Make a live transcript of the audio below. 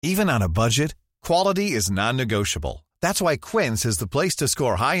Even on a budget, quality is non-negotiable. That's why Quince is the place to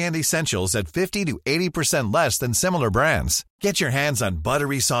score high-end essentials at 50 to 80% less than similar brands. Get your hands on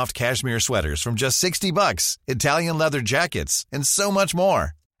buttery soft cashmere sweaters from just $60, Italian leather jackets, and so much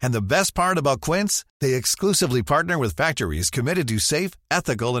more. And the best part about Quince, they exclusively partner with factories committed to safe,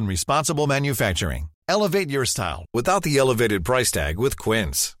 ethical, and responsible manufacturing. Elevate your style without the elevated price tag with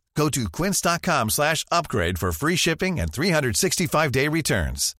Quince. Go to quince.com/upgrade for free shipping and 365-day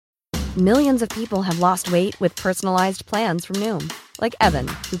returns. Millions of people have lost weight with personalized plans from Noom. Like Evan,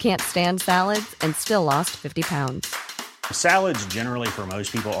 who can't stand salads and still lost 50 pounds. Salads generally for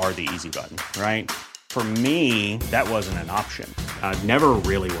most people are the easy button, right? For me, that wasn't an option. I never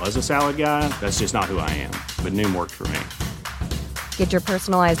really was a salad guy. That's just not who I am. But Noom worked for me. Get your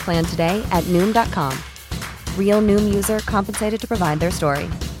personalized plan today at Noom.com. Real Noom user compensated to provide their story.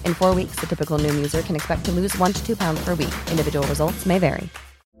 In 4 weeks, the typical Noom user can expect to lose 1 to 2 pounds per week. Individual results may vary.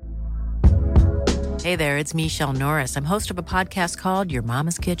 Hey there, it's Michelle Norris. I'm host of a podcast called Your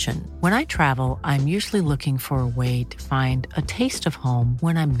Mama's Kitchen. When I travel, I'm usually looking for a way to find a taste of home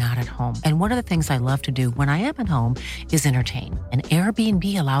when I'm not at home. And one of the things I love to do when I am at home is entertain. And Airbnb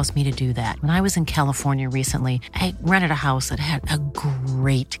allows me to do that. When I was in California recently, I rented a house that had a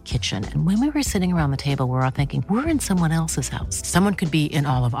great kitchen. And when we were sitting around the table, we were all thinking, we're in someone else's house. Someone could be in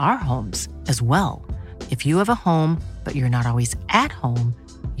all of our homes as well. If you have a home, but you're not always at home,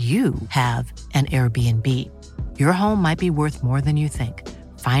 you have an Airbnb. Your home might be worth more than you think.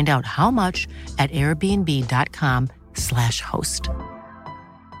 Find out how much at airbnb.com/host.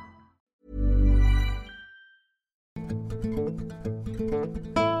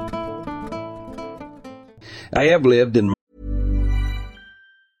 I have lived in...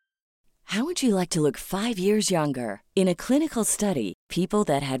 How would you like to look 5 years younger? In a clinical study, people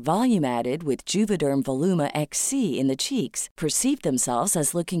that had volume added with Juvederm Voluma XC in the cheeks perceived themselves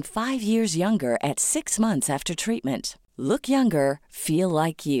as looking 5 years younger at 6 months after treatment. Look younger, feel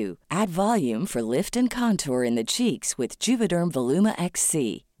like you. Add volume for lift and contour in the cheeks with Juvederm Voluma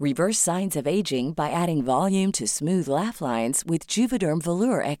XC. Reverse signs of aging by adding volume to smooth laugh lines with Juvederm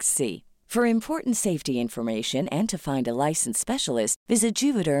Volure XC. For important safety information and to find a licensed specialist, visit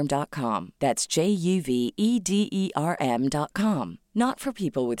Juvederm.com. That's JUVEDERM.com. Not for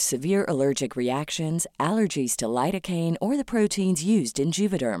people with severe allergic reactions, allergies to lidocaine, or the proteins used in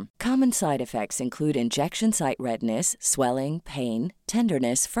Juvederm. Common side effects include injection site redness, swelling, pain,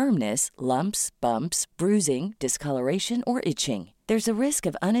 tenderness, firmness, lumps, bumps, bruising, discoloration, or itching. There's a risk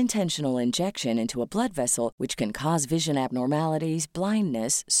of unintentional injection into a blood vessel, which can cause vision abnormalities,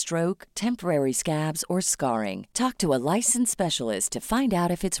 blindness, stroke, temporary scabs, or scarring. Talk to a licensed specialist to find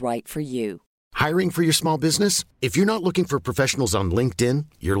out if it's right for you. Hiring for your small business? If you're not looking for professionals on LinkedIn,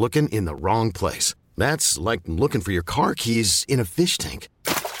 you're looking in the wrong place. That's like looking for your car keys in a fish tank.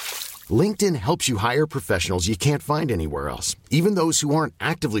 LinkedIn helps you hire professionals you can't find anywhere else, even those who aren't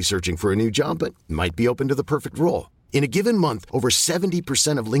actively searching for a new job but might be open to the perfect role. In a given month, over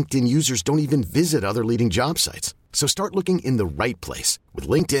 70% of LinkedIn users don't even visit other leading job sites. So start looking in the right place. With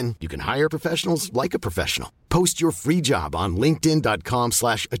LinkedIn, you can hire professionals like a professional. Post your free job on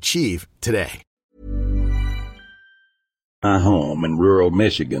linkedin.com/achieve today. My home in rural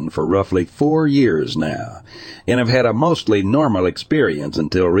Michigan for roughly 4 years now, and have had a mostly normal experience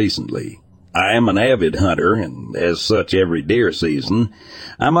until recently. I am an avid hunter, and as such every deer season,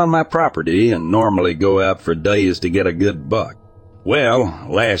 I'm on my property and normally go out for days to get a good buck. Well,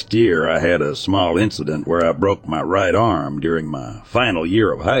 last year I had a small incident where I broke my right arm during my final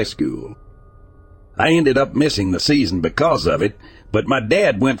year of high school. I ended up missing the season because of it, but my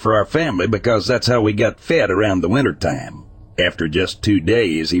dad went for our family because that's how we got fed around the wintertime. After just 2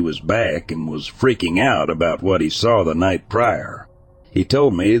 days, he was back and was freaking out about what he saw the night prior. He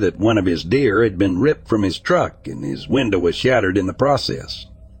told me that one of his deer had been ripped from his truck and his window was shattered in the process.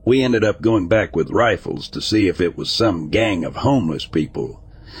 We ended up going back with rifles to see if it was some gang of homeless people.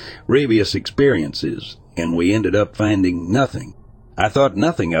 Previous experiences, and we ended up finding nothing. I thought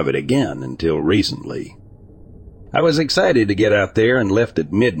nothing of it again until recently. I was excited to get out there and left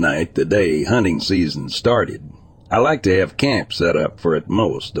at midnight the day hunting season started. I like to have camp set up for at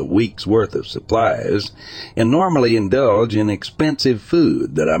most a week's worth of supplies, and normally indulge in expensive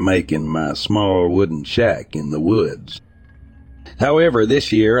food that I make in my small wooden shack in the woods. However,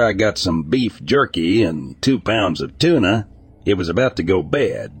 this year I got some beef jerky and 2 pounds of tuna. It was about to go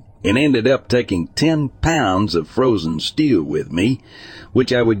bad, and ended up taking 10 pounds of frozen stew with me,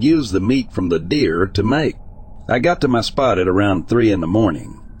 which I would use the meat from the deer to make. I got to my spot at around 3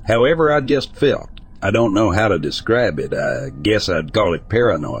 a.m. However, I just felt, I don't know how to describe it. I guess I'd call it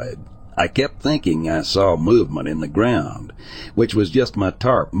paranoid. I kept thinking I saw movement in the ground, which was just my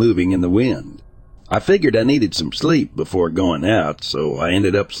tarp moving in the wind. I figured I needed some sleep before going out, so I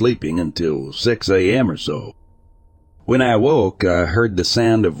ended up sleeping until 6 a.m. or so. When I awoke, I heard the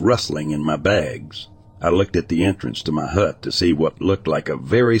sound of rustling in my bags. I looked at the entrance to my hut to see what looked like a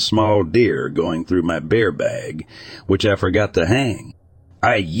very small deer going through my bear bag, which I forgot to hang.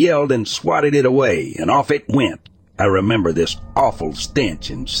 I yelled and swatted it away, and off it went. I remember this awful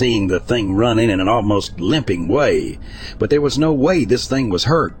stench and seeing the thing running in an almost limping way, but there was no way this thing was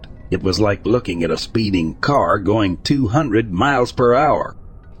hurt. It was like looking at a speeding car going 200 miles per hour.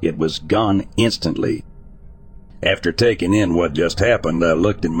 It was gone instantly. After taking in what just happened, I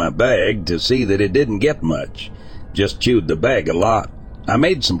looked in my bag to see that it didn't get much. Just chewed the bag a lot. I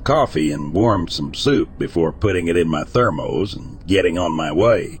made some coffee and warmed some soup before putting it in my thermos and getting on my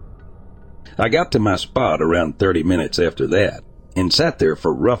way. I got to my spot around 30 minutes after that and sat there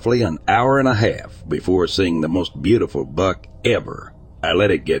for roughly an hour and a half before seeing the most beautiful buck ever. I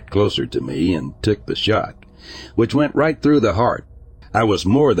let it get closer to me and took the shot, which went right through the heart. I was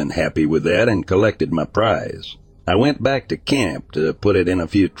more than happy with that and collected my prize. I went back to camp to put it in a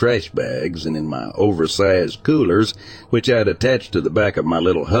few trash bags and in my oversized coolers, which I had attached to the back of my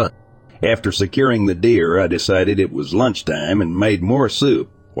little hut. After securing the deer, I decided it was lunchtime and made more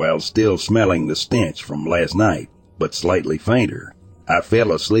soup, while still smelling the stench from last night, but slightly fainter. I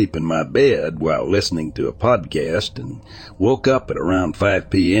fell asleep in my bed while listening to a podcast and woke up at around 5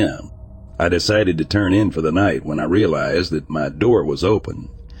 p.m. I decided to turn in for the night when I realized that my door was open.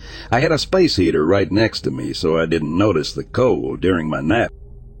 I had a space heater right next to me, so I didn't notice the cold during my nap.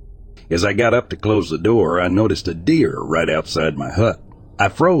 As I got up to close the door, I noticed a deer right outside my hut. I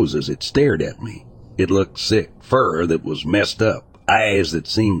froze as it stared at me. It looked sick, fur that was messed up, eyes that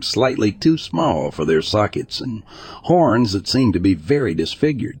seemed slightly too small for their sockets, and horns that seemed to be very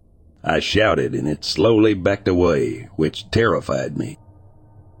disfigured. I shouted, and it slowly backed away, which terrified me.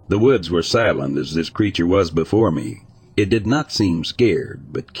 The woods were silent as this creature was before me. It did not seem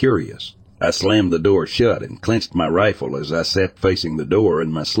scared, but curious. I slammed the door shut and clenched my rifle as I sat facing the door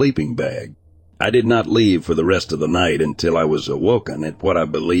in my sleeping bag. I did not leave for the rest of the night until I was awoken at what I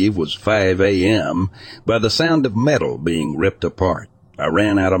believe was 5 a.m. by the sound of metal being ripped apart. I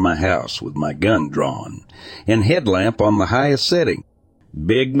ran out of my house with my gun drawn and headlamp on the highest setting.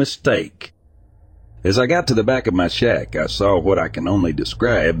 Big mistake. As I got to the back of my shack, I saw what I can only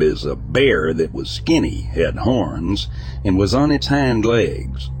describe as a bear that was skinny, had horns, and was on its hind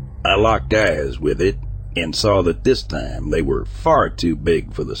legs. I locked eyes with it and saw that this time they were far too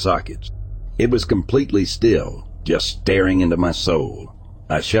big for the sockets. It was completely still, just staring into my soul.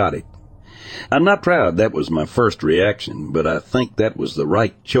 I shot it. I'm not proud that was my first reaction, but I think that was the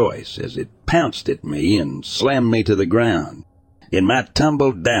right choice as it pounced at me and slammed me to the ground. In my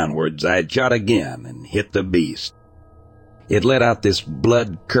tumble downwards, I shot again and hit the beast. It let out this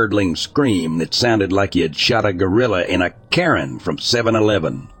blood-curdling scream that sounded like you had shot a gorilla in a Karen from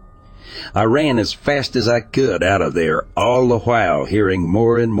 7-Eleven. I ran as fast as I could out of there, all the while hearing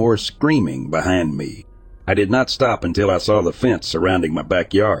more and more screaming behind me. I did not stop until I saw the fence surrounding my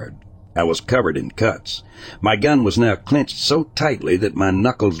backyard. I was covered in cuts. My gun was now clenched so tightly that my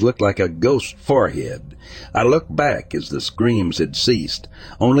knuckles looked like a ghost forehead. I looked back as the screams had ceased,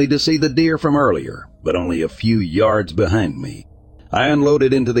 only to see the deer from earlier, but only a few yards behind me. I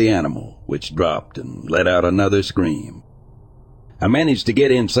unloaded into the animal, which dropped and let out another scream. I managed to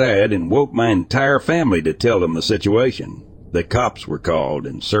get inside and woke my entire family to tell them the situation. The cops were called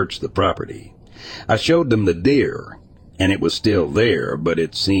and searched the property. I showed them the deer, and it was still there, but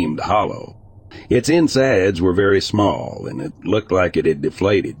it seemed hollow. Its insides were very small, and it looked like it had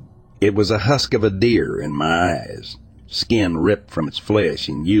deflated. It was a husk of a deer in my eyes, skin ripped from its flesh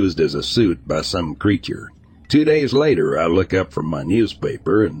and used as a suit by some creature. 2 days later, I look up from my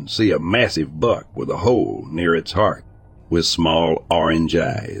newspaper and see a massive buck with a hole near its heart, with small orange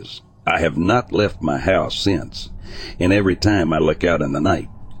eyes. I have not left my house since, and every time I look out in the night,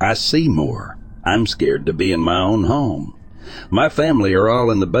 I see more. I'm scared to be in my own home. My family are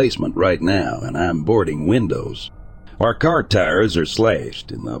all in the basement right now, and I'm boarding windows. Our car tires are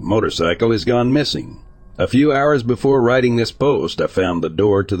slashed, and the motorcycle has gone missing. A few hours before writing this post, I found the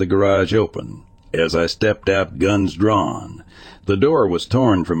door to the garage open. As I stepped out, guns drawn, the door was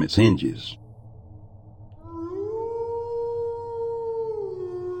torn from its hinges.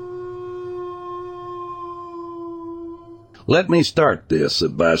 Let me start this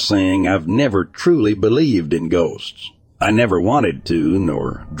by saying I've never truly believed in ghosts. I never wanted to,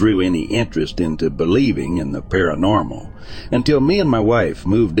 nor drew any interest into believing in the paranormal, until me and my wife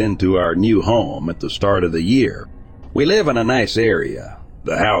moved into our new home at the start of the year. We live in a nice area,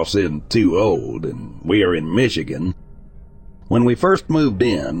 The house isn't too old, and we are in Michigan. When we first moved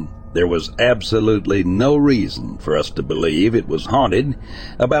in, there was absolutely no reason for us to believe it was haunted.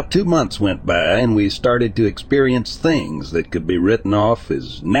 About 2 months went by, and we started to experience things that could be written off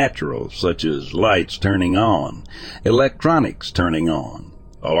as natural, such as lights turning on, electronics turning on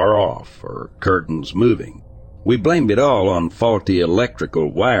or off, or curtains moving. We blamed it all on faulty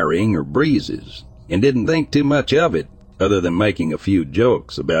electrical wiring or breezes, and didn't think too much of it, other than making a few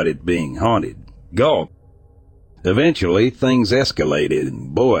jokes about it being haunted. Gulp. Eventually, things escalated,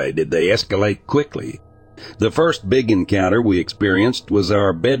 and boy, did they escalate quickly. The first big encounter we experienced was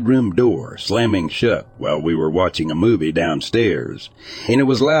our bedroom door slamming shut while we were watching a movie downstairs, and it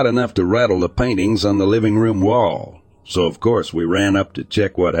was loud enough to rattle the paintings on the living room wall. So of course we ran up to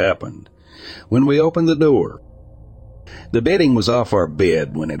check what happened. When we opened the door, the bedding was off our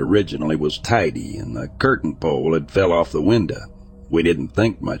bed when it originally was tidy, and the curtain pole had fell off the window. We didn't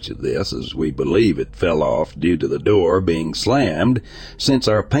think much of this, as we believe it fell off due to the door being slammed, since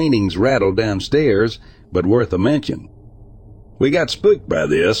our paintings rattled downstairs, but worth a mention. We got spooked by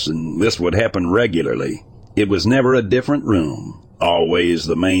this, and this would happen regularly. It was never a different room, always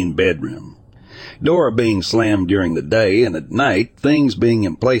the main bedroom. Door being slammed during the day, and at night, things being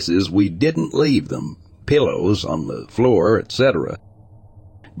in places we didn't leave them, pillows on the floor, etc.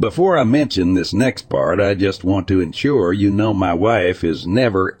 Before I mention this next part, I just want to ensure you know my wife has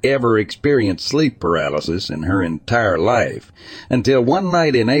never ever experienced sleep paralysis in her entire life, until one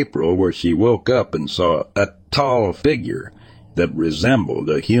night in April where she woke up and saw a tall figure that resembled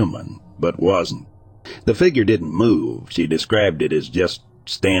a human, but wasn't. The figure didn't move. She described it as just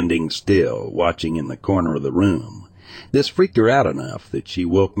standing still, watching in the corner of the room. This freaked her out enough that she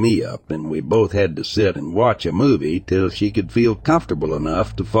woke me up, and we both had to sit and watch a movie till she could feel comfortable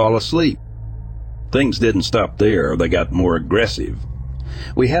enough to fall asleep. Things didn't stop there. They got more aggressive.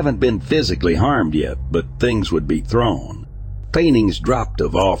 We haven't been physically harmed yet, but things would be thrown. Paintings dropped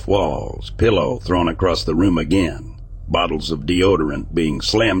off walls, pillow thrown across the room again, bottles of deodorant being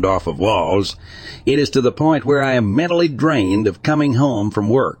slammed off of walls. It is to the point where I am mentally drained of coming home from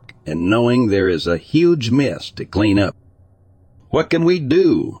work and knowing there is a huge mess to clean up. What can we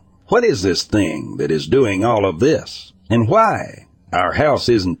do? What is this thing that is doing all of this? And why? Our house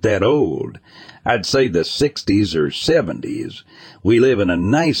isn't that old. I'd say the 60s or 70s. We live in a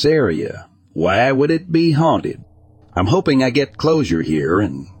nice area. Why would it be haunted? I'm hoping I get closure here,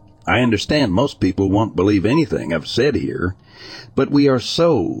 and I understand most people won't believe anything I've said here, but we are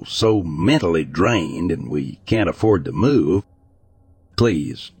so mentally drained and we can't afford to move.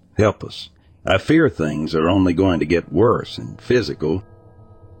 Please, help us. I fear things are only going to get worse and physical.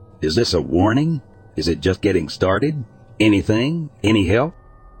 Is this a warning? Is it just getting started? Anything? Any help?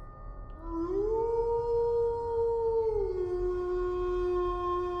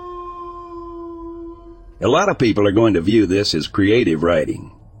 A lot of people are going to view this as creative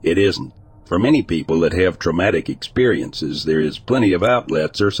writing. It isn't. For many people that have traumatic experiences, there is plenty of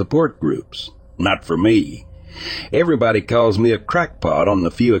outlets or support groups. Not for me. Everybody calls me a crackpot on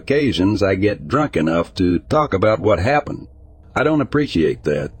the few occasions I get drunk enough to talk about what happened. I don't appreciate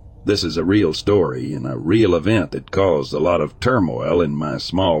that. This is a real story and a real event that caused a lot of turmoil in my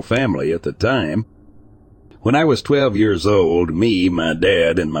small family at the time. When I was 12 years old, me, my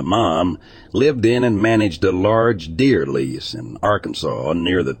dad, and my mom lived in and managed a large deer lease in Arkansas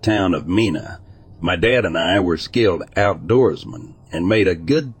near the town of Mena. My dad and I were skilled outdoorsmen and made a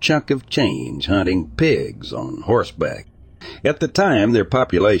good chunk of change hunting pigs on horseback. At the time, their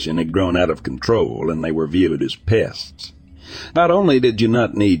population had grown out of control and they were viewed as pests. Not only did you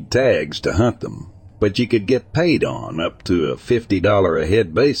not need tags to hunt them, but you could get paid on up to a $50 a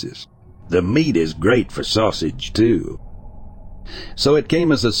head basis. The meat is great for sausage, too. So it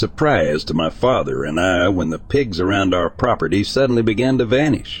came as a surprise to my father and I when the pigs around our property suddenly began to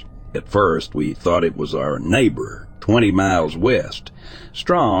vanish. At first, we thought it was our neighbor, 20 miles west,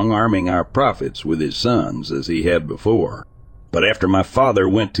 Strong arming our profits with his sons as he had before. But after my father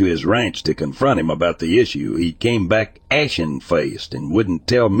went to his ranch to confront him about the issue, he came back ashen-faced and wouldn't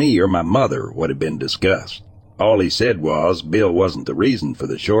tell me or my mother what had been discussed. All he said was Bill wasn't the reason for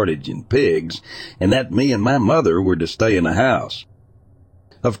the shortage in pigs, and that me and my mother were to stay in the house.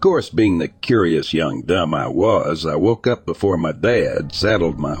 Of course, being the curious young dumb I was, I woke up before my dad,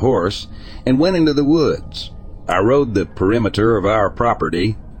 saddled my horse, and went into the woods. I rode the perimeter of our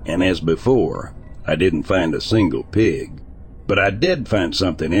property, and as before, I didn't find a single pig. But I did find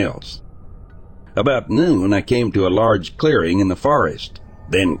something else. About noon, I came to a large clearing in the forest,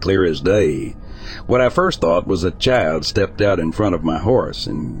 then clear as day. What I first thought was a child stepped out in front of my horse,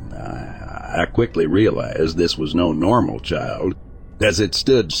 and I quickly realized this was no normal child. As it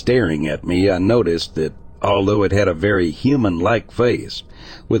stood staring at me, I noticed that although it had a very human-like face,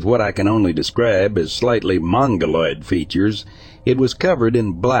 with what I can only describe as slightly mongoloid features, it was covered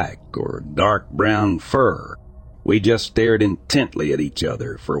in black or dark brown fur. We just stared intently at each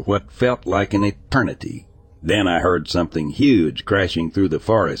other for what felt like an eternity. Then I heard something huge crashing through the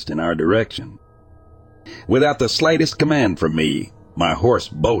forest in our direction. Without the slightest command from me, my horse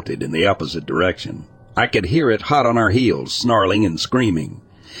bolted in the opposite direction. I could hear it hot on our heels, snarling and screaming.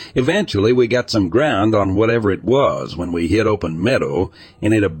 Eventually, we got some ground on whatever it was when we hit open meadow,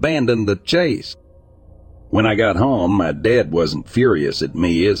 and it abandoned the chase. When I got home, my dad wasn't furious at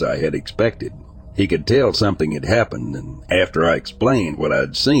me as I had expected. He could tell something had happened, and after I explained what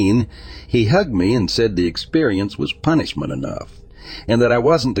I'd seen, he hugged me and said the experience was punishment enough, and that I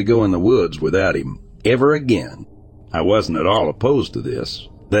wasn't to go in the woods without him ever again. I wasn't at all opposed to this.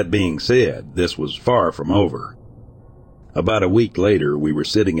 That being said, this was far from over. About a week later, we were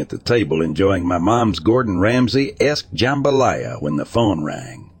sitting at the table enjoying my mom's Gordon Ramsay-esque jambalaya when the phone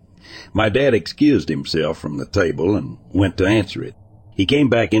rang. My dad excused himself from the table and went to answer it. He came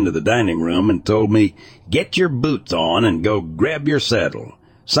back into the dining room and told me, "Get your boots on and go grab your saddle.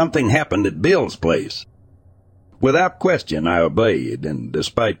 Something happened at Bill's place." Without question, I obeyed, and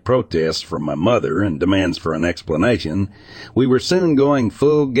despite protests from my mother and demands for an explanation, we were soon going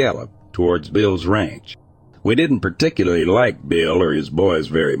full gallop towards Bill's ranch. We didn't particularly like Bill or his boys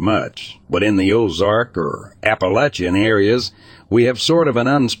very much, but in the Ozark or Appalachian areas, we have sort of an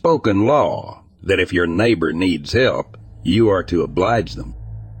unspoken law that if your neighbor needs help, you are to oblige them.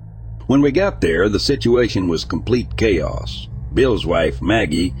 When we got there, the situation was complete chaos. Bill's wife,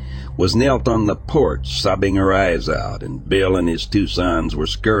 Maggie, was knelt on the porch sobbing her eyes out, and Bill and his two sons were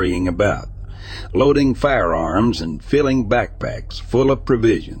scurrying about, loading firearms and filling backpacks full of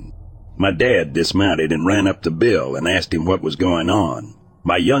provisions. My dad dismounted and ran up to Bill and asked him what was going on.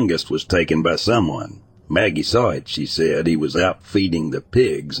 My youngest was taken by someone. Maggie saw it, she said. He was out feeding the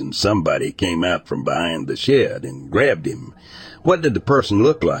pigs, and somebody came out from behind the shed and grabbed him. What did the person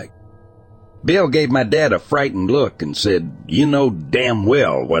look like? Bill gave my dad a frightened look and said, "You know damn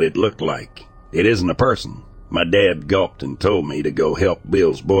well what it looked like. It isn't a person." My dad gulped and told me to go help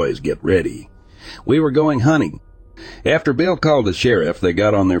Bill's boys get ready. We were going hunting. After Bill called the sheriff, they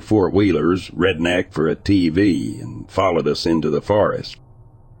got on their four-wheelers, redneck for a TV, and followed us into the forest.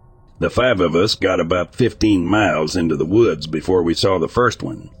 The five of us got about 15 miles into the woods before we saw the first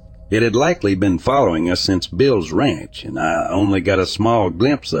one. It had likely been following us since Bill's ranch, and I only got a small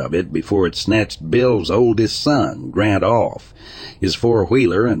glimpse of it before it snatched Bill's oldest son, Grant, off his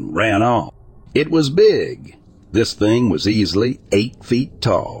four-wheeler and ran off. It was big. This thing was easily 8 feet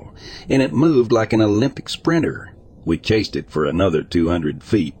tall, and it moved like an Olympic sprinter. We chased it for another 200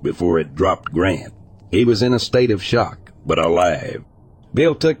 feet before it dropped Grant. He was in a state of shock, but alive.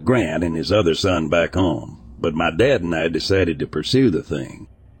 Bill took Grant and his other son back home, but my dad and I decided to pursue the thing.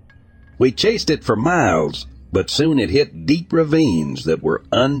 We chased it for miles, but soon it hit deep ravines that were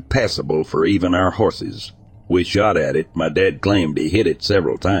unpassable for even our horses. We shot at it. My dad claimed he hit it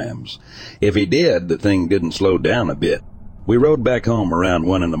several times. If he did, the thing didn't slow down a bit. We rode back home around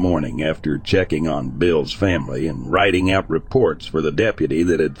 1 a.m. after checking on Bill's family and writing out reports for the deputy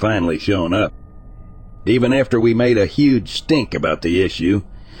that had finally shown up. Even after we made a huge stink about the issue,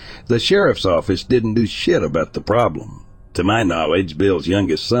 the sheriff's office didn't do shit about the problem. To my knowledge, Bill's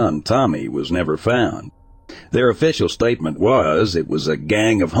youngest son, Tommy, was never found. Their official statement was it was a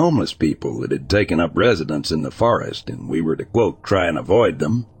gang of homeless people that had taken up residence in the forest, and we were to, quote, try and avoid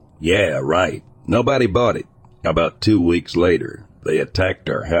them. Yeah, right. Nobody bought it. About 2 weeks later, they attacked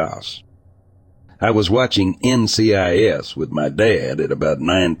our house. I was watching NCIS with my dad at about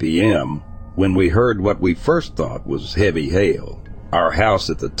 9 p.m. when we heard what we first thought was heavy hail. Our house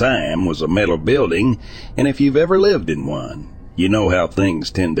at the time was a metal building, and if you've ever lived in one, you know how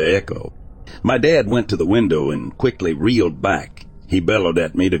things tend to echo. My dad went to the window and quickly reeled back. He bellowed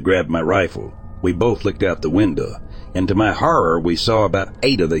at me to grab my rifle. We both looked out the window, and to my horror, we saw about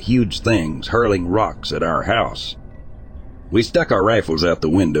 8 of the huge things hurling rocks at our house. We stuck our rifles out the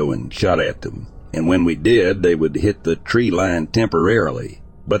window and shot at them, and when we did, they would hit the tree line temporarily,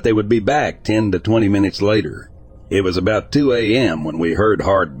 but they would be back 10 to 20 minutes later. It was about 2 a.m. when we heard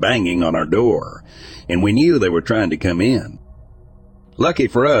hard banging on our door, and we knew they were trying to come in. Lucky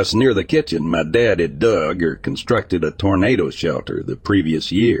for us, near the kitchen, my dad had dug or constructed a tornado shelter the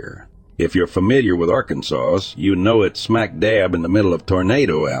previous year. If you're familiar with Arkansas, you know it's smack dab in the middle of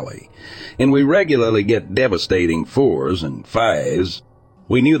Tornado Alley, and we regularly get devastating 4s and 5s.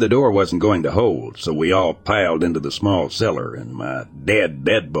 We knew the door wasn't going to hold, so we all piled into the small cellar, and my dad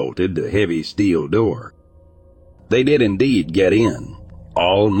deadbolted the heavy steel door. They did indeed get in.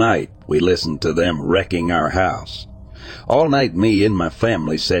 All night we listened to them wrecking our house. All night me and my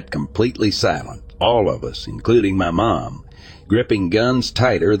family sat completely silent, all of us, including my mom, gripping guns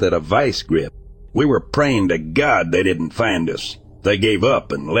tighter than a vice grip. We were praying to God they didn't find us. They gave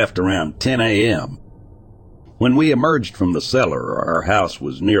up and left around 10 a.m. When we emerged from the cellar, our house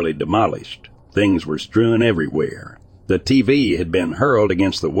was nearly demolished. Things were strewn everywhere. The TV had been hurled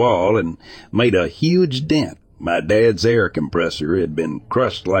against the wall and made a huge dent. My dad's air compressor had been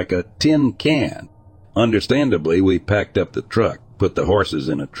crushed like a tin can. Understandably, we packed up the truck, put the horses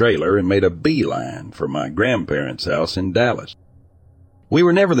in a trailer, and made a beeline for my grandparents' house in Dallas. We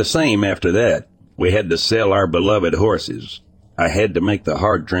were never the same after that. We had to sell our beloved horses. I had to make the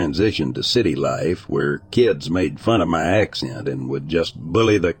hard transition to city life, where kids made fun of my accent and would just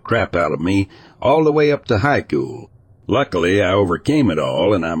bully the crap out of me all the way up to high school. Luckily, I overcame it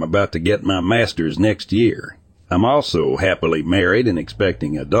all, and I'm about to get my master's next year. I'm also happily married and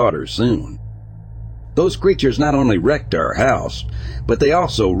expecting a daughter soon. Those creatures not only wrecked our house, but they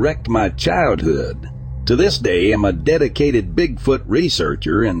also wrecked my childhood. To this day, I'm a dedicated Bigfoot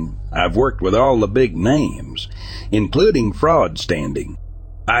researcher, and I've worked with all the big names, including fraud standing.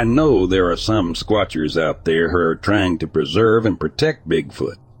 I know there are some squatchers out there who are trying to preserve and protect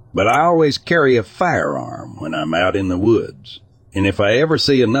Bigfoot, but I always carry a firearm when I'm out in the woods, and if I ever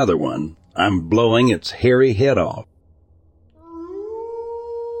see another one, I'm blowing its hairy head off.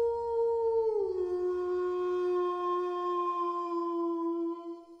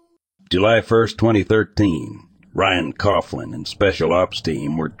 July 1st, 2013. Ryan Coughlin and Special Ops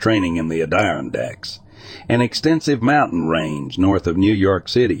Team were training in the Adirondacks, an extensive mountain range north of New York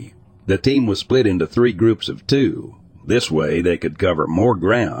City. The team was split into 3 groups of 2. This way they could cover more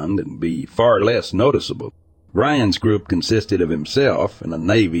ground and be far less noticeable. Ryan's group consisted of himself and a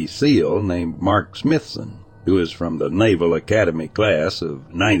Navy SEAL named Mark Smithson, who is from the Naval Academy class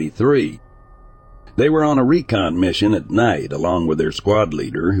of '93. They were on a recon mission at night along with their squad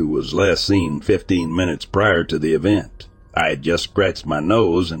leader, who was last seen 15 minutes prior to the event. I had just scratched my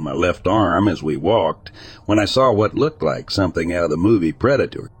nose and my left arm as we walked when I saw what looked like something out of the movie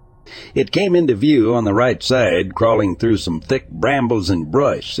Predator. It came into view on the right side, crawling through some thick brambles and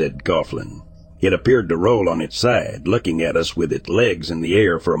brush, said Coughlin. It appeared to roll on its side, looking at us with its legs in the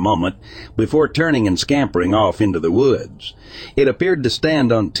air for a moment before turning and scampering off into the woods. It appeared to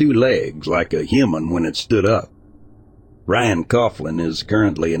stand on 2 legs like a human when it stood up. Ryan Coughlin is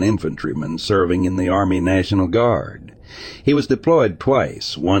currently an infantryman serving in the Army National Guard. He was deployed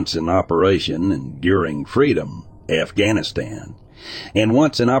twice, once in Operation Enduring Freedom, Afghanistan, and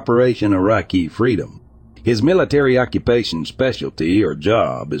once in Operation Iraqi Freedom. His military occupation specialty or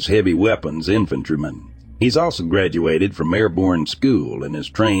job is heavy weapons infantryman. He's also graduated from airborne school and is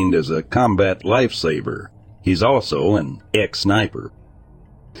trained as a combat lifesaver. He's also an ex-sniper.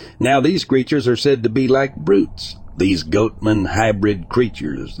 Now these creatures are said to be like brutes, these goatman hybrid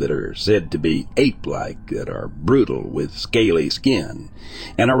creatures that are said to be ape-like, that are brutal with scaly skin,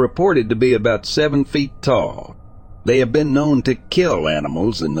 and are reported to be about 7 feet tall. They have been known to kill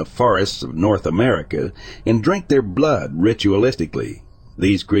animals in the forests of North America and drink their blood ritualistically.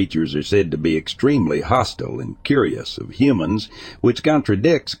 These creatures are said to be extremely hostile and curious of humans, which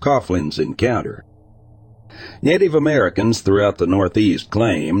contradicts Coughlin's encounter. Native Americans throughout the Northeast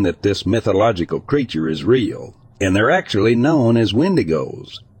claim that this mythological creature is real, and they're actually known as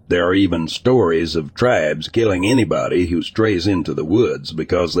Wendigos. There are even stories of tribes killing anybody who strays into the woods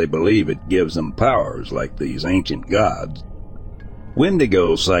because they believe it gives them powers like these ancient gods.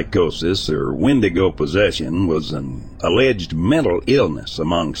 Wendigo psychosis, or Wendigo possession, was an alleged mental illness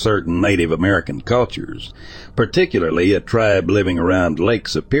among certain Native American cultures, particularly a tribe living around Lake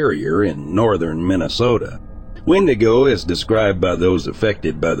Superior in northern Minnesota. Wendigo, as described by those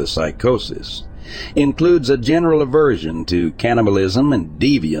affected by the psychosis, includes a general aversion to cannibalism and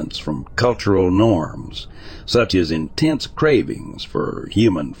deviance from cultural norms, such as intense cravings for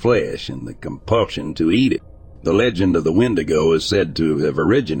human flesh and the compulsion to eat it. The legend of the Wendigo is said to have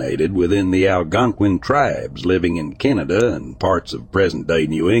originated within the Algonquin tribes living in Canada and parts of present-day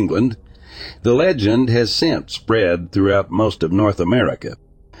New England. The legend has since spread throughout most of North America.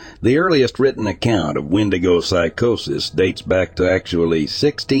 The earliest written account of Wendigo psychosis dates back to actually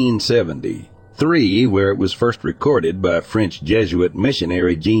 1673, where it was first recorded by French Jesuit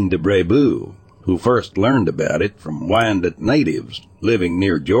missionary Jean de Brébeuf, who first learned about it from Wyandot natives living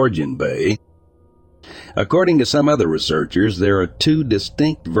near Georgian Bay. According to some other researchers, there are 2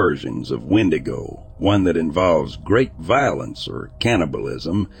 distinct versions of Wendigo, one that involves great violence or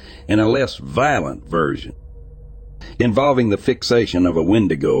cannibalism, and a less violent version, involving the fixation of a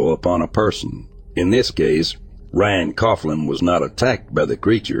Wendigo upon a person. In this case, Ryan Coughlin was not attacked by the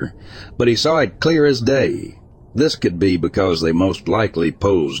creature, but he saw it clear as day. This could be because they most likely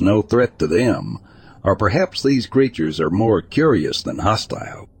pose no threat to them, or perhaps these creatures are more curious than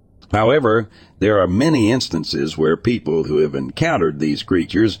hostile. However, there are many instances where people who have encountered these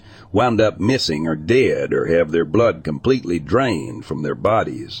creatures wound up missing or dead or have their blood completely drained from their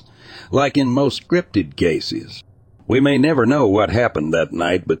bodies, like in most cryptid cases. We may never know what happened that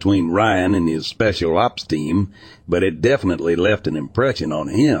night between Ryan and his special ops team, but it definitely left an impression on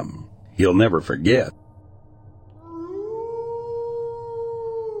him he'll never forget.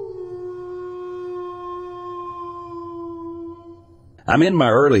 I'm in my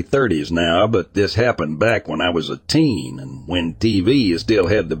early 30s now, but this happened back when I was a teen and when TV still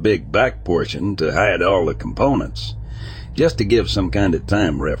had the big back portion to hide all the components, just to give some kind of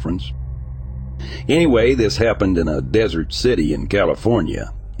time reference. Anyway, this happened in a desert city in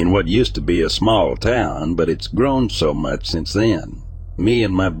California, in what used to be a small town, but it's grown so much since then. Me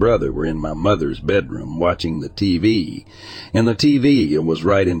and my brother were in my mother's bedroom watching the TV, and the TV was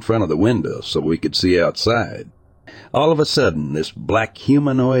right in front of the window so we could see outside. All of a sudden, this black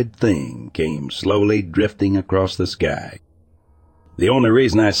humanoid thing came slowly drifting across the sky. The only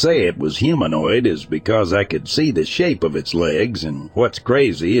reason I say it was humanoid is because I could see the shape of its legs, and what's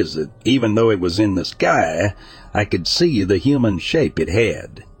crazy is that even though it was in the sky, I could see the human shape it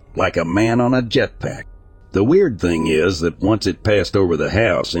had, like a man on a jetpack. The weird thing is that once it passed over the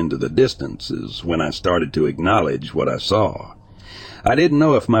house into the distance is when I started to acknowledge what I saw. I didn't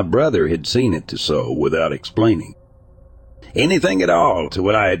know if my brother had seen it so without explaining anything at all to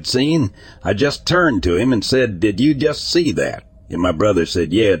what I had seen. I just turned to him and said, "Did you just see that?" And my brother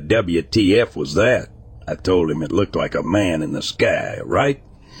said, "Yeah, WTF was that?" I told him it looked like a man in the sky, right?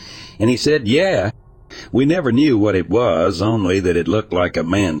 And he said, "Yeah." We never knew what it was, only that it looked like a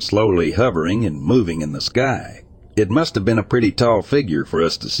man slowly hovering and moving in the sky. It must have been a pretty tall figure for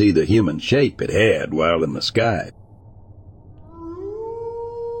us to see the human shape it had while in the sky.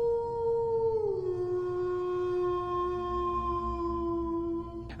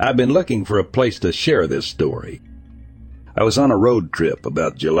 I've been looking for a place to share this story. I was on a road trip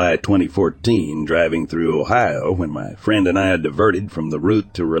about July 2014 driving through Ohio when my friend and I had diverted from the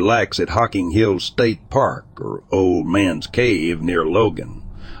route to relax at Hocking Hills State Park, or Old Man's Cave, near Logan,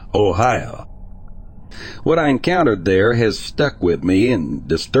 Ohio. What I encountered there has stuck with me and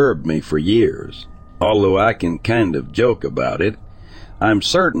disturbed me for years. Although I can kind of joke about it, I'm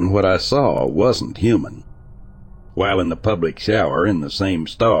certain what I saw wasn't human. While in the public shower in the same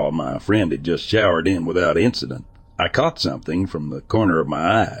stall my friend had just showered in without incident, I caught something from the corner of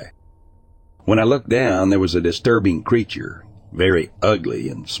my eye. When I looked down, there was a disturbing creature, very ugly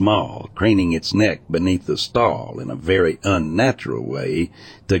and small, craning its neck beneath the stall in a very unnatural way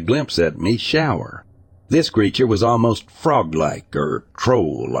to glimpse at me shower. This creature was almost frog-like or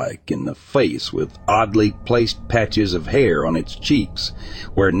troll-like in the face, with oddly placed patches of hair on its cheeks,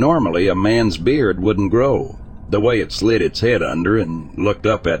 where normally a man's beard wouldn't grow. The way it slid its head under and looked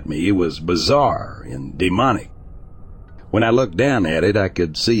up at me was bizarre and demonic. When I looked down at it, I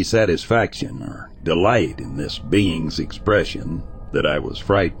could see satisfaction or delight in this being's expression that I was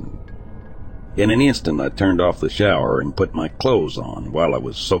frightened. In an instant, I turned off the shower and put my clothes on while I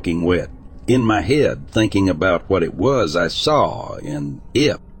was soaking wet, in my head thinking about what it was I saw and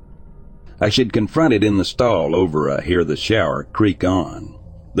if I should confront it in the stall over I hear the shower creak on.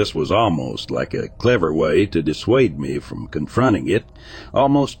 This was almost like a clever way to dissuade me from confronting it,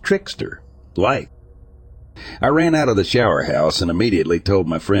 almost trickster-like. I ran out of the shower house and immediately told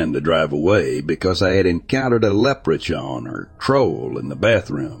my friend to drive away because I had encountered a leprechaun or troll in the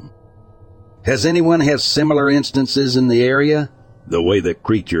bathroom. Has anyone had similar instances in the area? The way the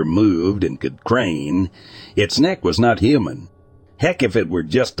creature moved and could crane, its neck was not human. Heck, if it were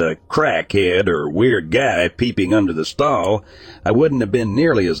just a crackhead or weird guy peeping under the stall, I wouldn't have been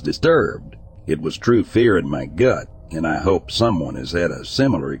nearly as disturbed. It was true fear in my gut, and I hope someone has had a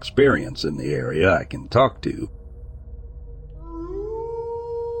similar experience in the area I can talk to.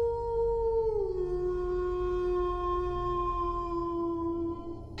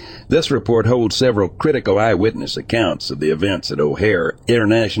 This report holds several critical eyewitness accounts of the events at O'Hare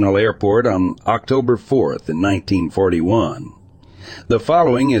International Airport on October 4th in 1941. The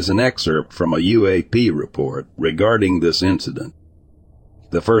following is an excerpt from a UAP report regarding this incident.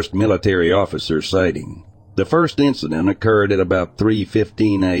 The first military officer sighting. The first incident occurred at about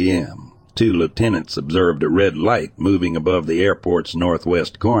 3:15 a.m. Two lieutenants observed a red light moving above the airport's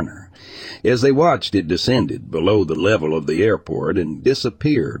northwest corner. As they watched, it descended below the level of the airport and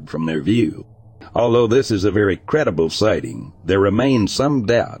disappeared from their view. Although this is a very credible sighting, there remains some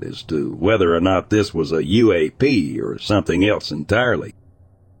doubt as to whether or not this was a UAP or something else entirely.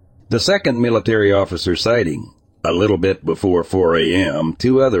 The second military officer sighting. A little bit before 4 a.m.,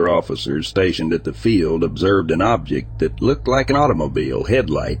 2 other officers stationed at the field observed an object that looked like an automobile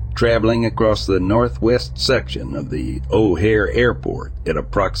headlight traveling across the northwest section of the O'Hare Airport at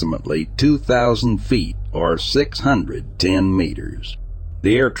approximately 2,000 feet or 610 meters.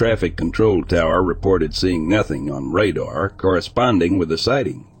 The air traffic control tower reported seeing nothing on radar corresponding with the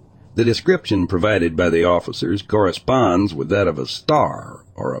sighting. The description provided by the officers corresponds with that of a star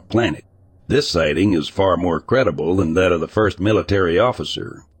or a planet. This sighting is far more credible than that of the first military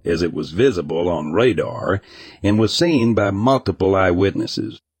officer, as it was visible on radar and was seen by multiple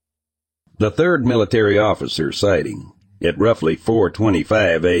eyewitnesses. The third military officer sighting. At roughly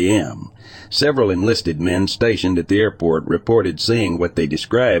 4:25 a.m., several enlisted men stationed at the airport reported seeing what they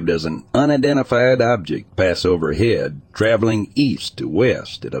described as an unidentified object pass overhead, traveling east to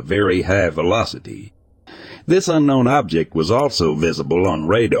west at a very high velocity. This unknown object was also visible on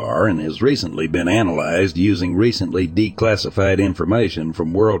radar and has recently been analyzed using recently declassified information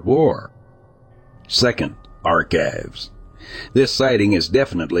from World War. Second, archives. This sighting is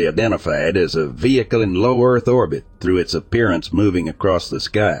definitely identified as a vehicle in low Earth orbit through its appearance moving across the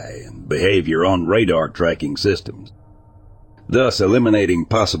sky and behavior on radar tracking systems, thus eliminating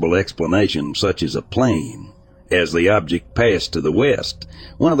possible explanations such as a plane. As the object passed to the west,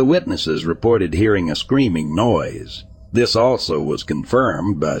 one of the witnesses reported hearing a screaming noise. This also was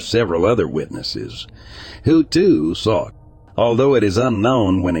confirmed by several other witnesses, who too saw it. Although it is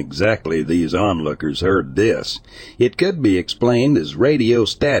unknown when exactly these onlookers heard this, it could be explained as radio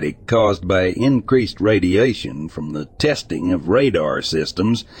static caused by increased radiation from the testing of radar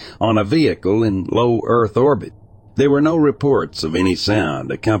systems on a vehicle in low Earth orbit. There were no reports of any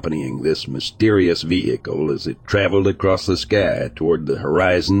sound accompanying this mysterious vehicle as it traveled across the sky toward the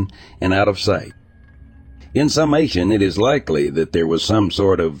horizon and out of sight. In summation, it is likely that there was some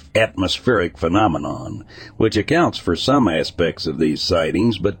sort of atmospheric phenomenon, which accounts for some aspects of these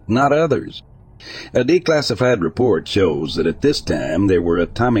sightings, but not others. A declassified report shows that at this time there were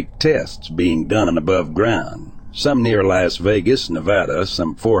atomic tests being done above ground, some near Las Vegas, Nevada,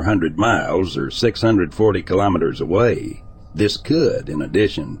 some 400 miles or 640 kilometers away. This could, in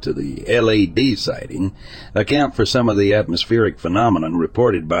addition to the LAD sighting, account for some of the atmospheric phenomenon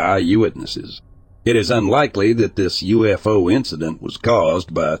reported by eyewitnesses. It is unlikely that this UFO incident was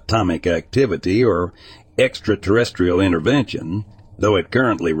caused by atomic activity or extraterrestrial intervention, though it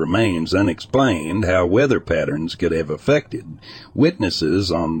currently remains unexplained how weather patterns could have affected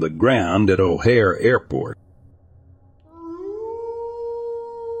witnesses on the ground at O'Hare Airport.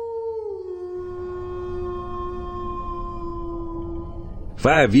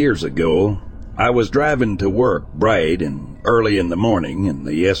 "5 years ago, I was driving to work bright and early in the morning, and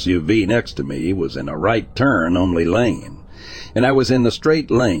the SUV next to me was in a right turn only lane, and I was in the straight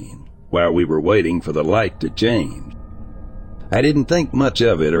lane while we were waiting for the light to change. I didn't think much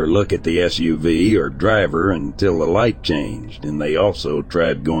of it or look at the SUV or driver until the light changed, and they also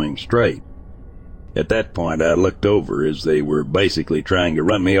tried going straight. At that point, I looked over as they were basically trying to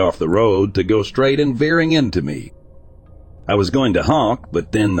run me off the road to go straight and veering into me. I was going to honk,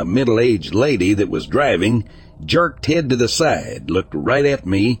 but then the middle-aged lady that was driving jerked head to the side, looked right at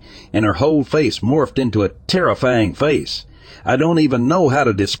me, and her whole face morphed into a terrifying face. I don't even know how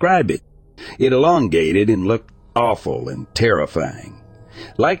to describe it. It elongated and looked awful and terrifying.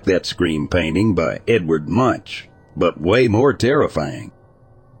 Like that scream painting by Edward Munch, but way more terrifying.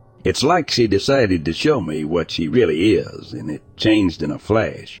 It's like she decided to show me what she really is, and it changed in a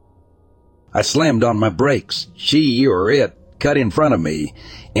flash. I slammed on my brakes. She, or it, cut in front of me,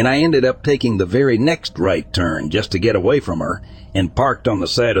 and I ended up taking the very next right turn just to get away from her, and parked on the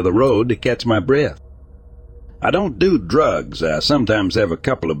side of the road to catch my breath. I don't do drugs. I sometimes have a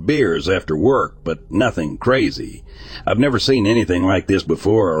couple of beers after work, but nothing crazy. I've never seen anything like this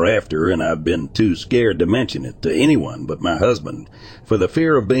before or after, and I've been too scared to mention it to anyone but my husband, for the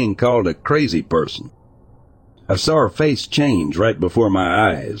fear of being called a crazy person. I saw her face change right before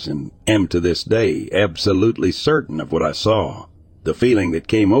my eyes, and am to this day absolutely certain of what I saw. The feeling that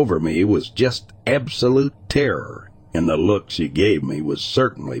came over me was just absolute terror, and the look she gave me was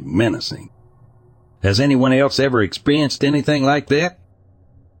certainly menacing. Has anyone else ever experienced anything like that?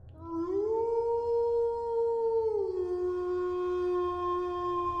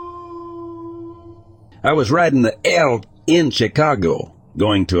 I was riding the L in Chicago,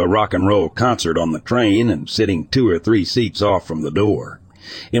 going to a rock and roll concert on the train and sitting 2 or 3 seats off from the door.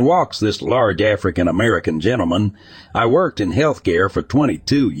 In walks this large African-American gentleman. I worked in healthcare for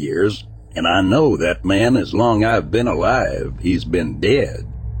 22 years. And I know that man as long I've been alive, he's been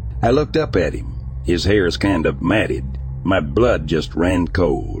dead. I looked up at him. His hair's kind of matted. My blood just ran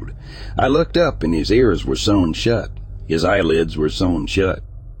cold. I looked up and his ears were sewn shut. His eyelids were sewn shut.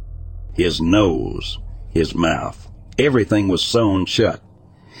 His nose, his mouth, everything was sewn shut.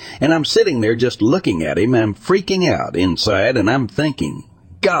 And I'm sitting there just looking at him. I'm freaking out inside, and I'm thinking,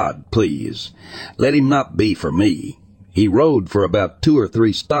 God, please, let him not be for me. He rode for about 2 or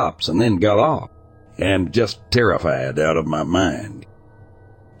 3 stops and then got off, and just terrified out of my mind.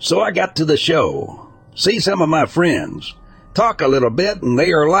 So I got to the show, see some of my friends, talk a little bit, and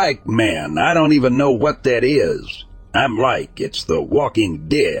they are like, man, I don't even know what that is. I'm like, it's the Walking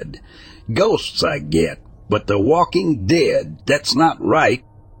Dead. Ghosts I get, but the Walking Dead, that's not right.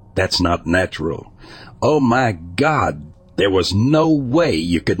 That's not natural. Oh my God, there was no way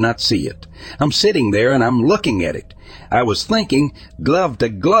you could not see it. I'm sitting there and I'm looking at it. I was thinking, glove to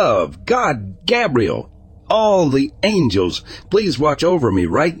glove, God, Gabriel, all the angels, please watch over me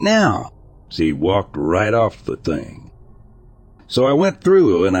right now. She walked right off the thing. So I went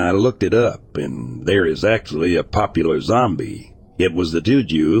through and I looked it up, and there is actually a popular zombie. It was the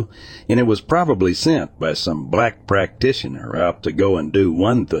juju, and it was probably sent by some black practitioner out to go and do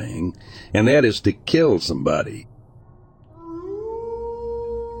one thing, and that is to kill somebody.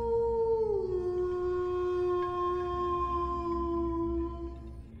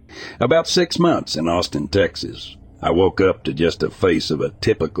 About 6 months in Austin, Texas. I woke up to just a face of a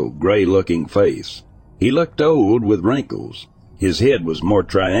typical gray-looking face. He looked old with wrinkles. His head was more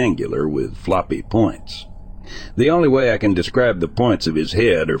triangular with floppy points. The only way I can describe the points of his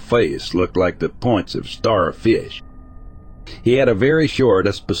head or face looked like the points of starfish. He had a very short,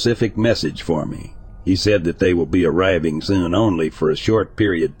 a specific message for me. He said that they will be arriving soon only for a short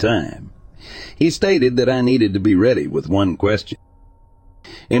period of time. He stated that I needed to be ready with one question.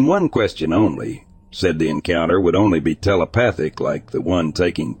 In one question only, said the encounter would only be telepathic like the one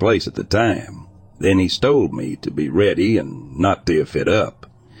taking place at the time. Then he told me to be ready and not to fit up.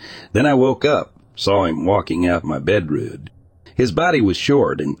 Then I woke up, saw him walking out my bedroom. His body was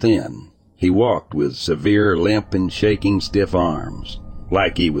short and thin. He walked with severe limp and shaking stiff arms,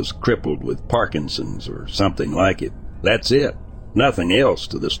 like he was crippled with Parkinson's or something like it. That's it. Nothing else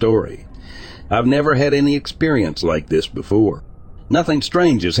to the story. I've never had any experience like this before. Nothing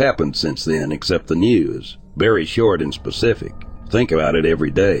strange has happened since then except the news. Very short and specific. Think about it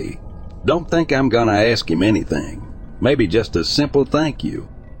every day. Don't think I'm gonna ask him anything. Maybe just a simple thank you.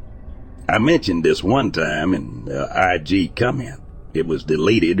 I mentioned this one time in the IG comment. It was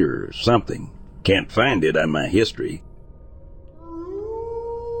deleted or something. Can't find it on my history.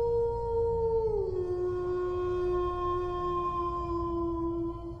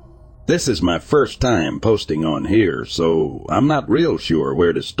 This is my first time posting on here, so I'm not real sure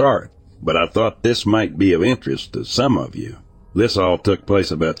where to start, but I thought this might be of interest to some of you. This all took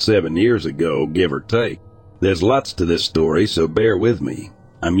place about 7 years ago, give or take. There's lots to this story, so bear with me.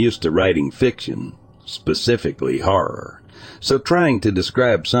 I'm used to writing fiction, specifically horror, so trying to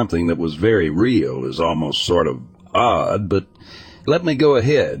describe something that was very real is almost sort of odd, but let me go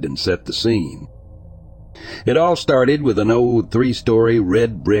ahead and set the scene. It all started with an old 3-story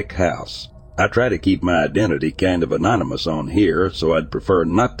red brick house. I try to keep my identity kind of anonymous on here, so I'd prefer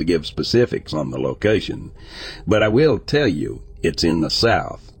not to give specifics on the location. But I will tell you it's in the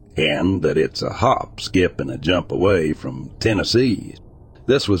South, and that it's a hop, skip, and a jump away from Tennessee.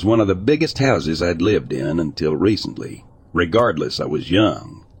 This was one of the biggest houses I'd lived in until recently. Regardless, I was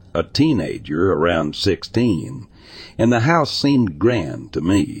young, a teenager around 16, and the house seemed grand to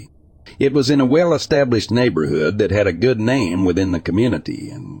me. It was in a well-established neighborhood that had a good name within the community,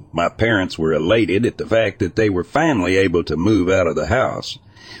 and my parents were elated at the fact that they were finally able to move out of the house.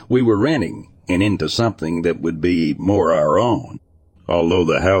 We were renting and into something that would be more our own. Although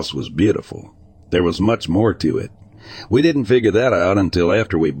the house was beautiful, there was much more to it. We didn't figure that out until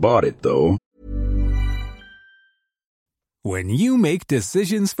after we bought it, though. When you make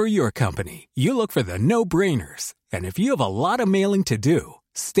decisions for your company, you look for the no-brainers. And if you have a lot of mailing to do,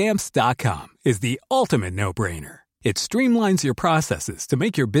 Stamps.com is the ultimate no-brainer. It streamlines your processes to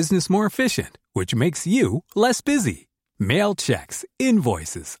make your business more efficient, which makes you less busy. Mail checks,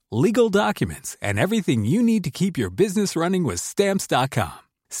 invoices, legal documents, and everything you need to keep your business running with Stamps.com.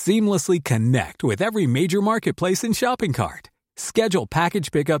 Seamlessly connect with every major marketplace and shopping cart. Schedule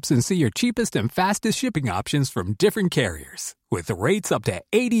package pickups and see your cheapest and fastest shipping options from different carriers, with rates up to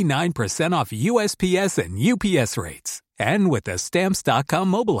 89% off USPS and UPS rates. And with the Stamps.com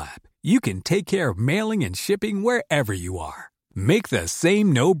mobile app, you can take care of mailing and shipping wherever you are. Make the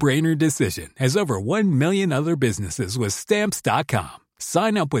same no-brainer decision as over 1 million other businesses with Stamps.com.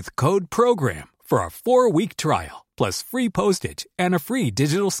 Sign up with code PROGRAM for a 4-week trial, plus free postage and a free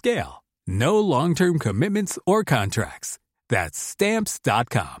digital scale. No long-term commitments or contracts. That's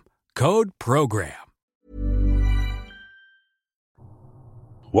Stamps.com. Code PROGRAM.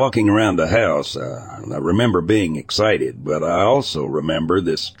 Walking around the house, I remember being excited, but I also remember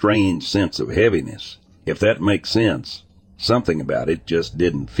this strange sense of heaviness. If that makes sense, something about it just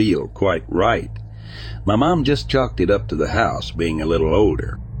didn't feel quite right. My mom just chalked it up to the house being a little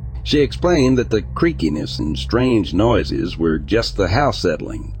older. She explained that the creakiness and strange noises were just the house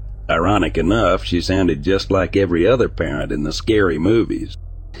settling. Ironic enough, she sounded just like every other parent in the scary movies.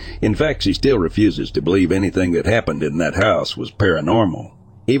 In fact, she still refuses to believe anything that happened in that house was paranormal,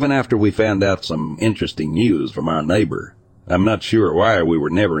 even after we found out some interesting news from our neighbor. I'm not sure why we were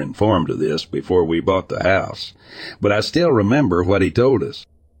never informed of this before we bought the house, but I still remember what he told us.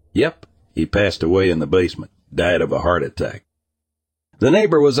 Yep, he passed away in the basement, died of a heart attack. The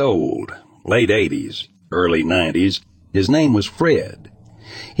neighbor was old, late 80s, early 90s. His name was Fred.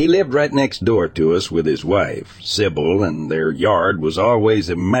 He lived right next door to us with his wife, Sybil, and their yard was always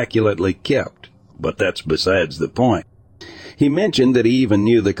immaculately kept, but that's besides the point. He mentioned that he even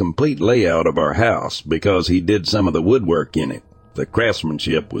knew the complete layout of our house because he did some of the woodwork in it. The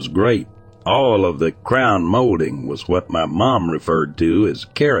craftsmanship was great. All of the crown molding was what my mom referred to as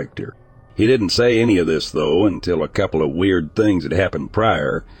character. He didn't say any of this, though, until a couple of weird things had happened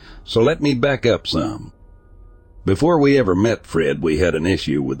prior, so let me back up some. Before we ever met Fred, we had an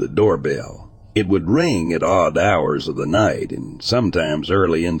issue with the doorbell. It would ring at odd hours of the night and sometimes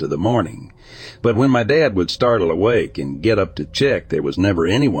early into the morning. But when my dad would startle awake and get up to check, there was never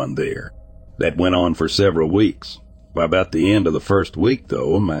anyone there. That went on for several weeks. By about the end of the first week,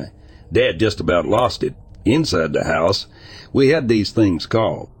 though, my dad just about lost it. Inside the house, we had these things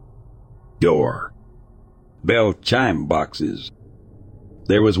called door bell chime boxes.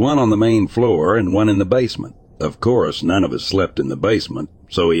 There was one on the main floor and one in the basement. Of course, none of us slept in the basement,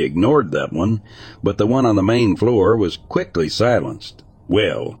 so he ignored that one, but the one on the main floor was quickly silenced.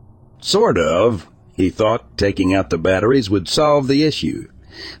 Well, sort of, he thought taking out the batteries would solve the issue.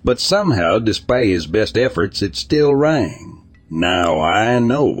 But somehow, despite his best efforts, it still rang. Now, I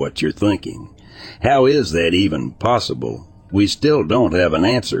know what you're thinking. How is that even possible? We still don't have an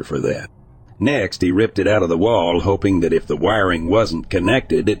answer for that. Next, he ripped it out of the wall, hoping that if the wiring wasn't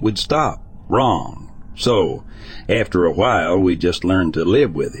connected, it would stop. Wrong. So, after a while, we just learned to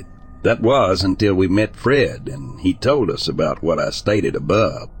live with it. That was until we met Fred, and he told us about what I stated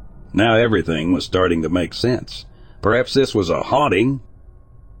above. Now everything was starting to make sense. Perhaps this was a haunting.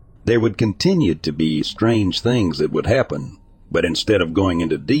 There would continue to be strange things that would happen, but instead of going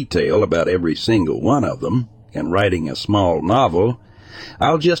into detail about every single one of them and writing a small novel,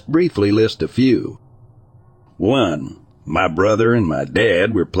 I'll just briefly list a few. 1. My brother and my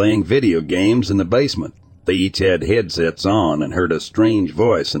dad were playing video games in the basement. They each had headsets on and heard a strange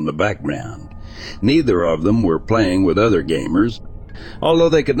voice in the background. Neither of them were playing with other gamers. Although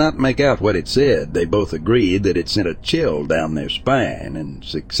they could not make out what it said, they both agreed that it sent a chill down their spine and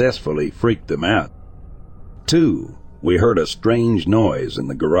successfully freaked them out. 2. We heard a strange noise in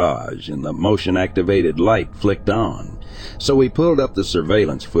the garage and the motion-activated light flicked on, so we pulled up the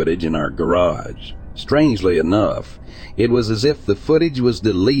surveillance footage in our garage. Strangely enough, it was as if the footage was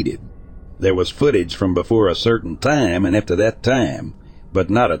deleted. There was footage from before a certain time and after that time,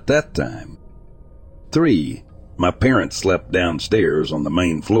 but not at that time. 3. My parents slept downstairs on the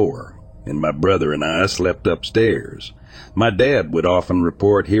main floor, and my brother and I slept upstairs. My dad would often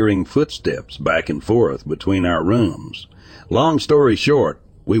report hearing footsteps back and forth between our rooms. Long story short,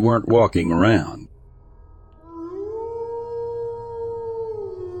 we weren't walking around.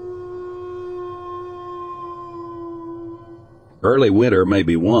 Early winter,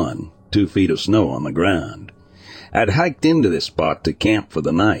 maybe 2 feet of snow on the ground. I'd hiked into this spot to camp for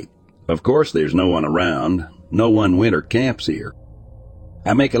the night. Of course, there's no one around. No one winter camps here.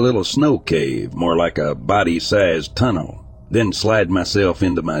 I make a little snow cave, more like a body-sized tunnel, then slide myself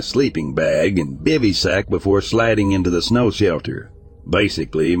into my sleeping bag and bivy sack before sliding into the snow shelter.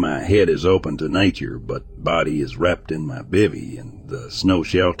 Basically, my head is open to nature, but body is wrapped in my bivy and the snow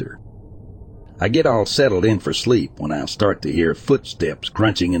shelter. I get all settled in for sleep when I start to hear footsteps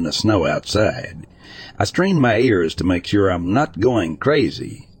crunching in the snow outside. I strain my ears to make sure I'm not going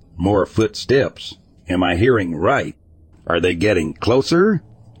crazy. More footsteps. Am I hearing right? Are they getting closer?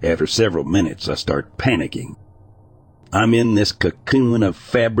 After several minutes, I start panicking. I'm in this cocoon of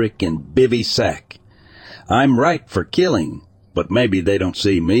fabric and bivy sack. I'm right for killing, but maybe they don't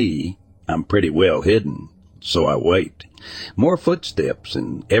see me. I'm pretty well hidden, so I wait. More footsteps,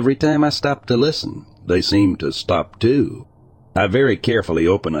 and every time I stop to listen, they seem to stop too. I very carefully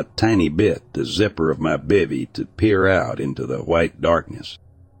open a tiny bit the zipper of my bivvy to peer out into the white darkness.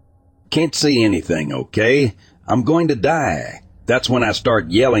 Can't see anything, okay? I'm going to die. That's when I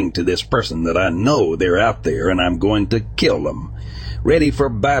start yelling to this person that I know they're out there and I'm going to kill them. Ready for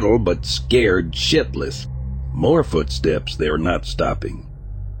battle but scared shitless. More footsteps, they're not stopping.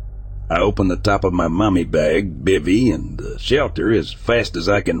 I open the top of my mummy bag, bivvy, and the shelter as fast as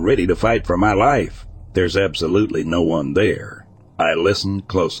I can, ready to fight for my life. There's absolutely no one there. I listen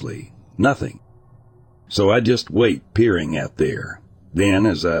closely. Nothing. So I just wait, peering out there. Then,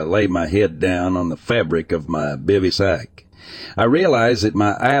 as I lay my head down on the fabric of my bivvy sack, I realize that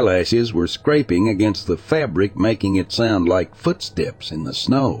my eyelashes were scraping against the fabric, making it sound like footsteps in the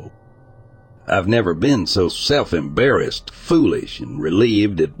snow. I've never been so self-embarrassed, foolish, and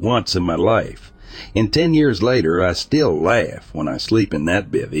relieved at once in my life. And 10 years later, I still laugh when I sleep in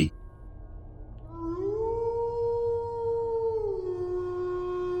that bivvy.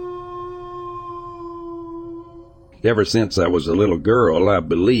 Ever since I was a little girl, I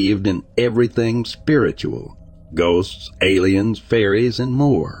believed in everything spiritual. Ghosts, aliens, fairies, and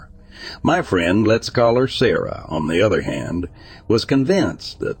more. My friend, let's call her Sarah, on the other hand, was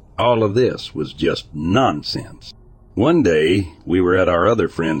convinced that all of this was just nonsense. One day, we were at our other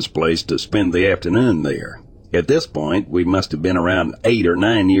friend's place to spend the afternoon there. At this point, we must have been around 8 or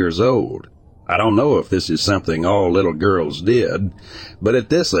 9 years old. I don't know if this is something all little girls did, but at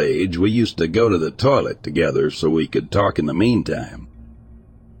this age, we used to go to the toilet together so we could talk in the meantime.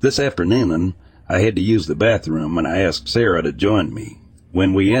 This afternoon, I had to use the bathroom and I asked Sarah to join me.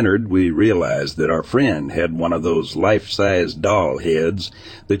 When we entered, we realized that our friend had one of those life-size doll heads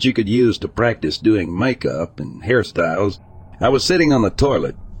that you could use to practice doing makeup and hairstyles. I was sitting on the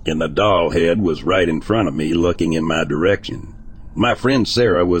toilet, and the doll head was right in front of me, looking in my direction. My friend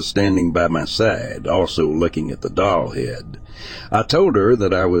Sarah was standing by my side, also looking at the doll head. I told her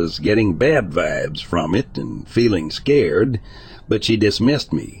that I was getting bad vibes from it and feeling scared, but she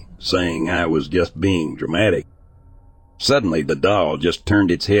dismissed me, saying I was just being dramatic. Suddenly, the doll just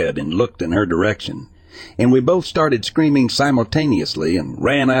turned its head and looked in her direction, and we both started screaming simultaneously and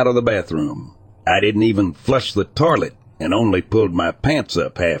ran out of the bathroom. I didn't even flush the toilet and only pulled my pants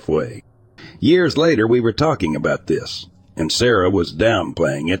up halfway. Years later, we were talking about this, and Sarah was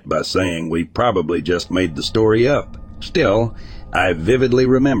downplaying it by saying we probably just made the story up. Still, I vividly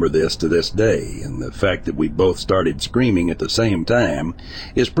remember this to this day, and the fact that we both started screaming at the same time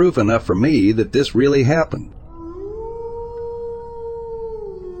is proof enough for me that this really happened.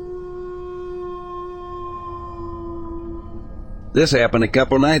 This happened a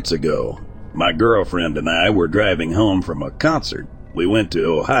couple nights ago. My girlfriend and I were driving home from a concert we went to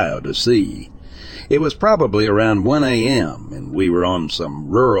Ohio to see. It was probably around 1 a.m., and we were on some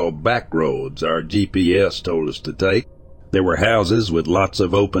rural back roads our GPS told us to take. There were houses with lots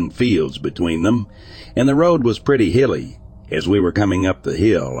of open fields between them, and the road was pretty hilly. As we were coming up the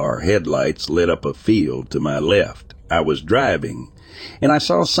hill, our headlights lit up a field to my left. I was driving, and I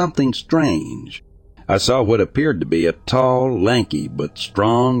saw something strange. I saw what appeared to be a tall, lanky, but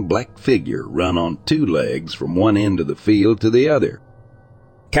strong black figure run on 2 legs from one end of the field to the other,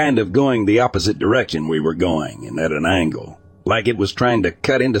 kind of going the opposite direction we were going and at an angle, like it was trying to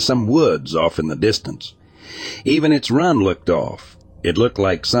cut into some woods off in the distance. Even its run looked off. It looked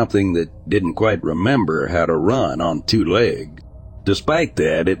like something that didn't quite remember how to run on 2 legs. Despite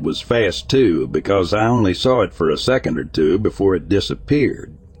that, it was fast too, because I only saw it for a second or two before it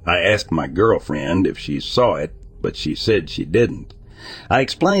disappeared. I asked my girlfriend if she saw it, but she said she didn't. I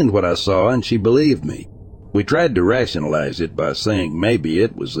explained what I saw, and she believed me. We tried to rationalize it by saying maybe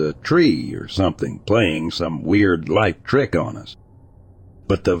it was a tree or something playing some weird light trick on us.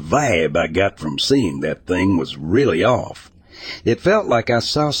 But the vibe I got from seeing that thing was really off. It felt like I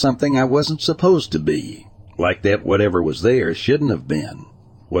saw something I wasn't supposed to be, like that whatever was there shouldn't have been.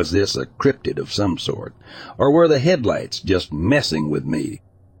 Was this a cryptid of some sort, or were the headlights just messing with me?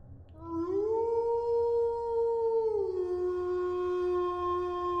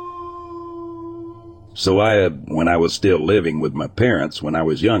 So when I was still living with my parents when I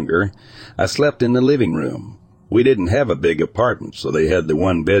was younger, I slept in the living room. We didn't have a big apartment, so they had the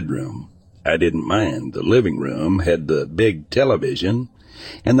 1 bedroom. I didn't mind. The living room had the big television,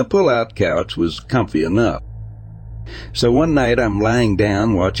 and the pull-out couch was comfy enough. So one night I'm lying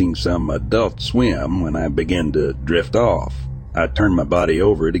down watching some Adult Swim when I began to drift off. I turned my body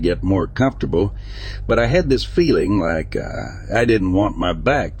over to get more comfortable, but I had this feeling like I didn't want my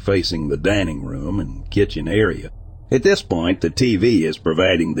back facing the dining room and kitchen area. At this point, the TV is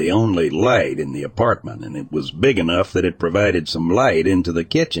providing the only light in the apartment, and it was big enough that it provided some light into the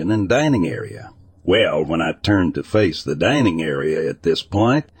kitchen and dining area. Well, when I turned to face the dining area at this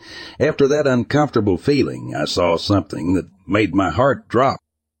point, after that uncomfortable feeling, I saw something that made my heart drop.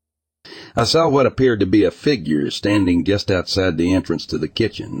 I saw what appeared to be a figure standing just outside the entrance to the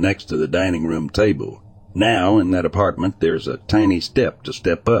kitchen, next to the dining room table. Now, in that apartment, there's a tiny step to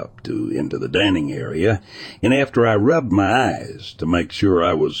step up into the dining area, and after I rubbed my eyes to make sure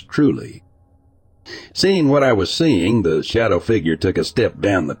I was truly seeing what I was seeing, the shadow figure took a step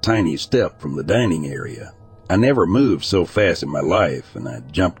down the tiny step from the dining area. I never moved so fast in my life, and I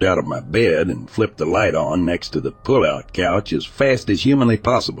jumped out of my bed and flipped the light on next to the pull-out couch as fast as humanly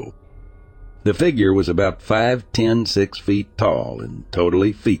possible. The figure was about 5'10", 6 feet tall and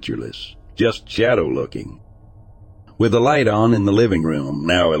totally featureless, just shadow-looking. With the light on in the living room,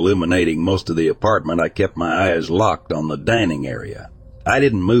 now illuminating most of the apartment, I kept my eyes locked on the dining area. I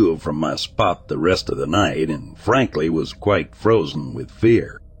didn't move from my spot the rest of the night and frankly was quite frozen with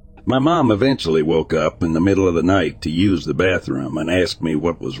fear. My mom eventually woke up in the middle of the night to use the bathroom and asked me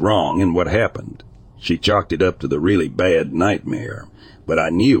what was wrong and what happened. She chalked it up to the really bad nightmare, but I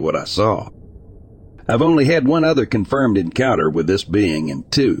knew what I saw. I've only had one other confirmed encounter with this being, and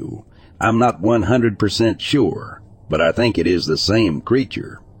two. I'm not 100% sure, but I think it is the same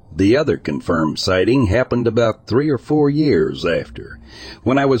creature. The other confirmed sighting happened about 3 or 4 years after,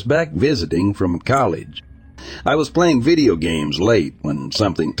 when I was back visiting from college. I was playing video games late when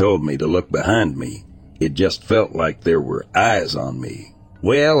something told me to look behind me. It just felt like there were eyes on me.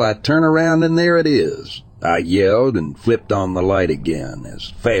 Well, I turn around and there it is. I yelled and flipped on the light again as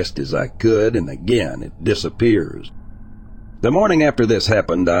fast as I could, and again it disappears. The morning after this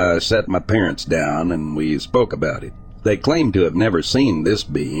happened, I sat my parents down and we spoke about it. They claim to have never seen this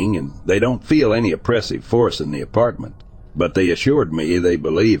being, and they don't feel any oppressive force in the apartment. But they assured me they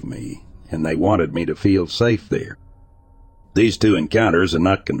believe me, and they wanted me to feel safe there. These two encounters are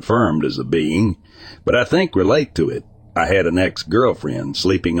not confirmed as a being, but I think relate to it. I had an ex-girlfriend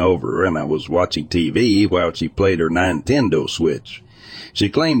sleeping over, and I was watching TV while she played her Nintendo Switch. She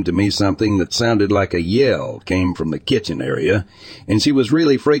claimed to me something that sounded like a yell came from the kitchen area, and she was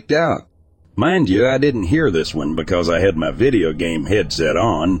really freaked out. Mind you, I didn't hear this one because I had my video game headset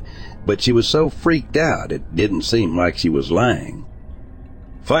on, but she was so freaked out it didn't seem like she was lying.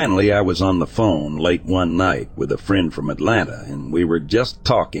 Finally, I was on the phone late one night with a friend from Atlanta, and we were just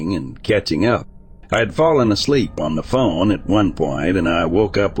talking and catching up. I had fallen asleep on the phone at one point, and I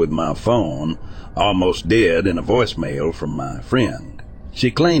woke up with my phone almost dead and a voicemail from my friend. She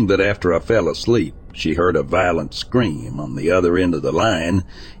claimed that after I fell asleep, she heard a violent scream on the other end of the line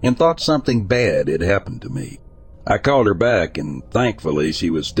and thought something bad had happened to me. I called her back, and thankfully she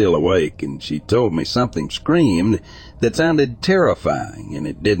was still awake, and she told me something screamed that sounded terrifying, and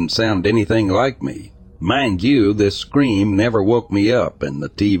it didn't sound anything like me. Mind you, this scream never woke me up, and the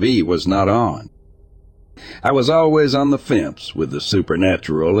TV was not on. I was always on the fence with the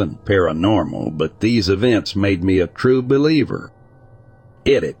supernatural and paranormal, but these events made me a true believer.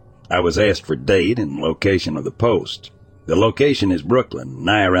 Edit. I was asked for date and location of the post. The location is Brooklyn,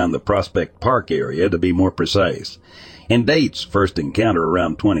 nigh around the Prospect Park area to be more precise. And dates: first encounter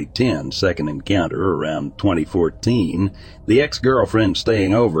around 2010, second encounter around 2014. The ex-girlfriend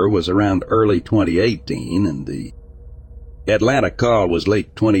staying over was around early 2018, and the Atlanta call was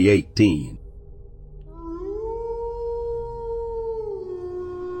late 2018.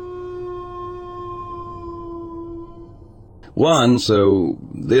 So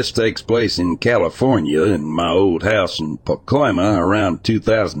this takes place in California, in my old house in Pacoima, around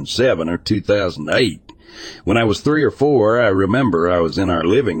 2007 or 2008. When I was 3 or 4, I remember I was in our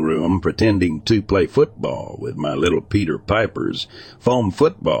living room pretending to play football with my little Peter Piper's foam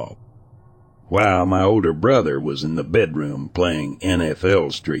football, while my older brother was in the bedroom playing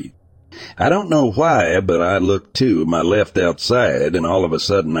NFL Street. I don't know why, but I looked to my left outside, and all of a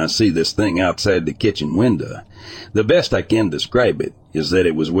sudden I see this thing outside the kitchen window. The best I can describe it is that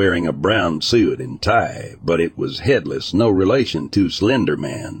it was wearing a brown suit and tie, but it was headless, no relation to Slender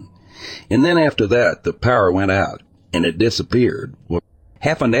Man. And then after that, the power went out, and it disappeared. What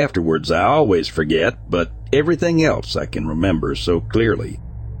happened afterwards I always forget, but everything else I can remember so clearly.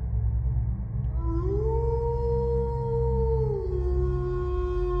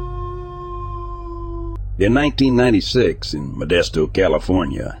 In 1996, in Modesto,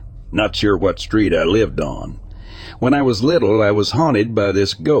 California, not sure what street I lived on. When I was little, I was haunted by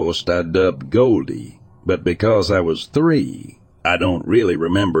this ghost I dubbed Goldie, but because I was 3, I don't really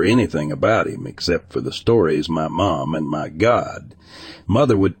remember anything about him except for the stories my mom and my God,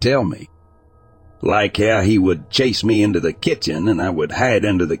 Mother would tell me. Like how he would chase me into the kitchen and I would hide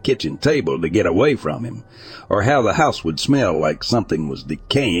under the kitchen table to get away from him, or how the house would smell like something was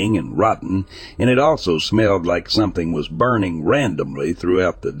decaying and rotten, and it also smelled like something was burning randomly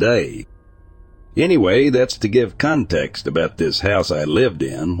throughout the day. Anyway, that's to give context about this house I lived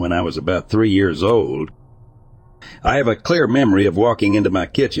in when I was about 3 years old. I have a clear memory of walking into my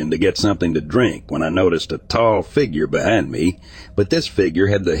kitchen to get something to drink when I noticed a tall figure behind me, but this figure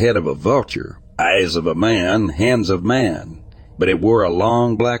had the head of a vulture, eyes of a man, hands of man, but it wore a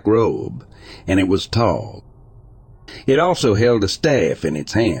long black robe, and it was tall. It also held a staff in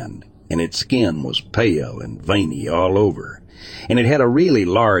its hand, and its skin was pale and veiny all over, and it had a really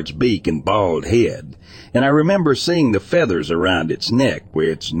large beak and bald head, and I remember seeing the feathers around its neck where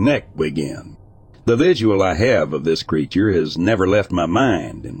its neck began. The visual I have of this creature has never left my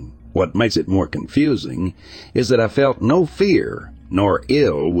mind, and what makes it more confusing is that I felt no fear nor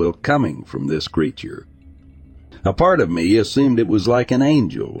ill will coming from this creature. A part of me assumed it was like an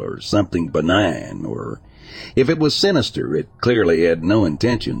angel or something benign, or if it was sinister, it clearly had no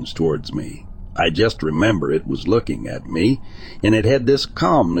intentions towards me. I just remember it was looking at me, and it had this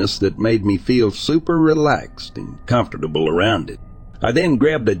calmness that made me feel super relaxed and comfortable around it. I then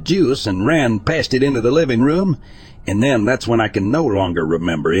grabbed a juice and ran past it into the living room, and then that's when I can no longer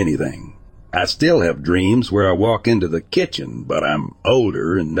remember anything. I still have dreams where I walk into the kitchen, but I'm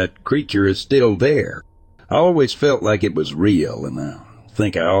older and that creature is still there. I always felt like it was real, and I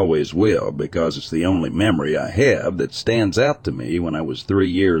think I always will because it's the only memory I have that stands out to me when I was 3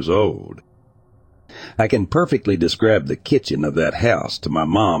 years old. I can perfectly describe the kitchen of that house to my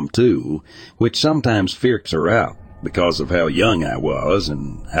mom, too, which sometimes freaks her out because of how young I was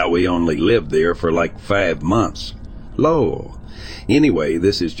and how we only lived there for like 5 months. Lol. Anyway,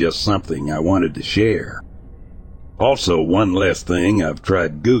 this is just something I wanted to share. Also, one last thing, I've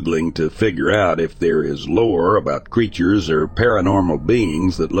tried Googling to figure out if there is lore about creatures or paranormal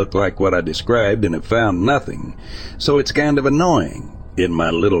beings that look like what I described and have found nothing, so it's kind of annoying. In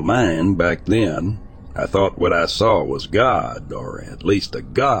my little mind back then, I thought what I saw was God, or at least a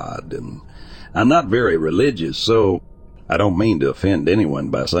god, and I'm not very religious, so I don't mean to offend anyone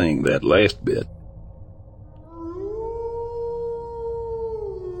by saying that last bit.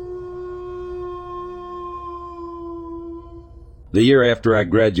 The year after I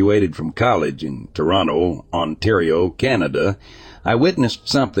graduated from college in Toronto, Ontario, Canada, I witnessed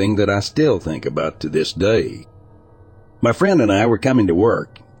something that I still think about to this day. My friend and I were coming to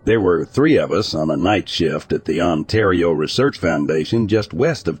work. There were 3 of us on a night shift at the Ontario Research Foundation just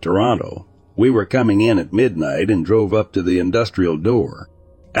west of Toronto. We were coming in at midnight and drove up to the industrial door.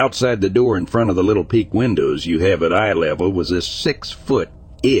 Outside the door in front of the little peak windows you have at eye level was this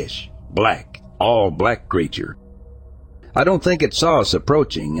 6-foot-ish all black creature. I don't think it saw us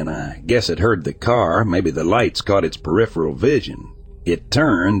approaching, and I guess it heard the car. Maybe the lights caught its peripheral vision. It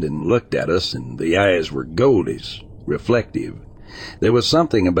turned and looked at us, and the eyes were goldish, reflective. There was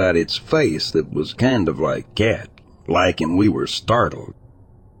something about its face that was kind of like cat-like, and we were startled.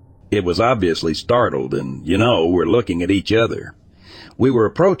 It was obviously startled, and, we're looking at each other. We were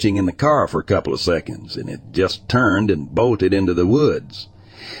approaching in the car for a couple of seconds, and it just turned and bolted into the woods.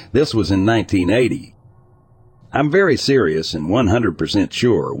 This was in 1980. I'm very serious and 100%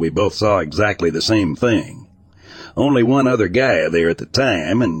 sure we both saw exactly the same thing. Only one other guy there at the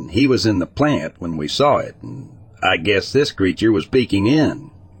time, and he was in the plant when we saw it, and I guess this creature was peeking in,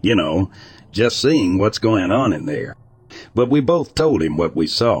 just seeing what's going on in there. But we both told him what we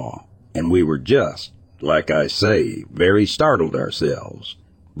saw, and we were just, like I say, very startled ourselves.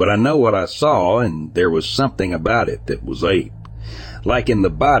 But I know what I saw, and there was something about it that was ape. Like in the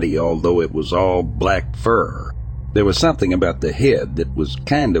body, although it was all black fur. There was something about the head that was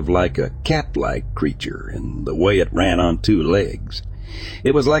kind of like a cat-like creature, and the way it ran on 2 legs.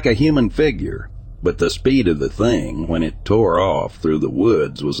 It was like a human figure, but the speed of the thing when it tore off through the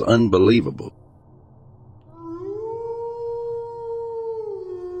woods was unbelievable.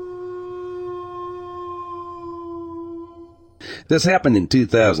 This happened in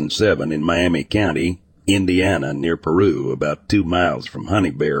 2007 in Miami County, Indiana, near Peru, about 2 miles from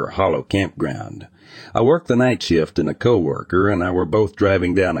Honey Bear Hollow Campground. I worked the night shift, and a coworker and I were both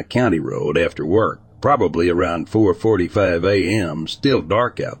driving down a county road after work, probably around 4:45 a.m., still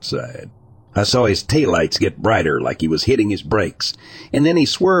dark outside. I saw his taillights get brighter like he was hitting his brakes, and then he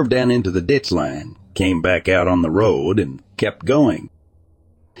swerved down into the ditch line, came back out on the road, and kept going.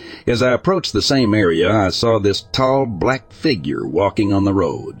 As I approached the same area, I saw this tall black figure walking on the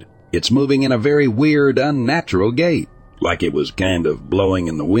road. It's moving in a very weird, unnatural gait, like it was kind of blowing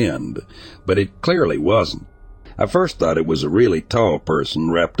in the wind, but it clearly wasn't. I first thought it was a really tall person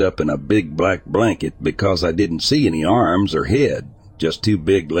wrapped up in a big black blanket because I didn't see any arms or head, just two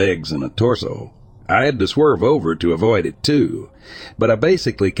big legs and a torso. I had to swerve over to avoid it too, but I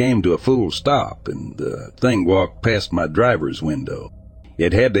basically came to a full stop and the thing walked past my driver's window.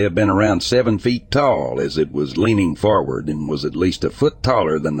 It had to have been around 7 feet tall as it was leaning forward and was at least a foot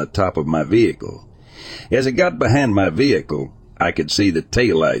taller than the top of my vehicle. As it got behind my vehicle, I could see the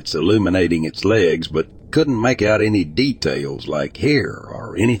taillights illuminating its legs, but couldn't make out any details like hair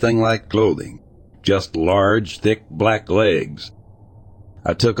or anything like clothing. Just large, thick black legs.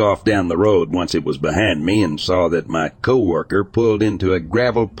 I took off down the road once it was behind me and saw that my coworker pulled into a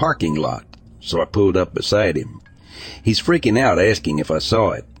gravel parking lot, so I pulled up beside him. He's freaking out asking if I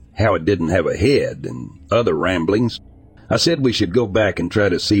saw it, how it didn't have a head, and other ramblings. I said we should go back and try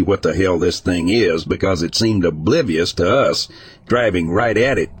to see what the hell this thing is because it seemed oblivious to us, driving right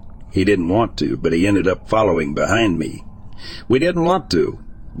at it. He didn't want to, but he ended up following behind me. We didn't want to,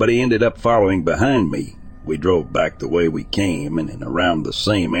 but he ended up following behind me. We drove back the way we came and in around the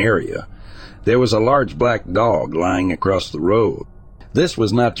same area. There was a large black dog lying across the road. This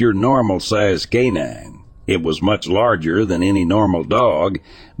was not your normal-sized canine. It was much larger than any normal dog,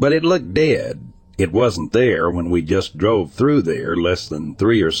 but it looked dead. It wasn't there when we just drove through there less than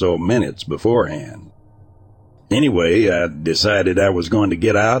 3 or so minutes beforehand. Anyway, I decided I was going to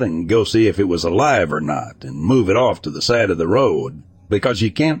get out and go see if it was alive or not and move it off to the side of the road, because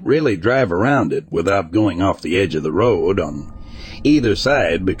you can't really drive around it without going off the edge of the road on either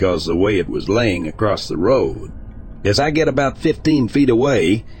side because the way it was laying across the road. As I get about 15 feet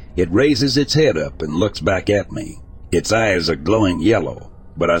away, it raises its head up and looks back at me. Its eyes are glowing yellow,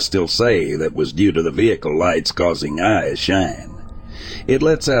 but I still say that was due to the vehicle lights causing eyes shine. It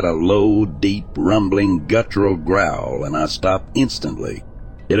lets out a low, deep, rumbling, guttural growl, and I stop instantly.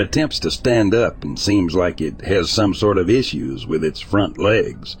 It attempts to stand up and seems like it has some sort of issues with its front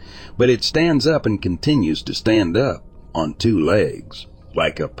legs, but it stands up and continues to stand up on 2 legs,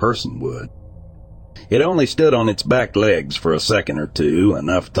 like a person would. It only stood on its back legs for a second or two,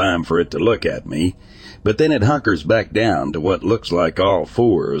 enough time for it to look at me, but then it hunkers back down to what looks like all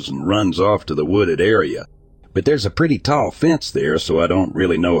fours and runs off to the wooded area. But there's a pretty tall fence there, so I don't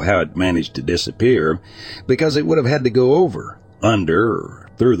really know how it managed to disappear, because it would have had to go over, under, or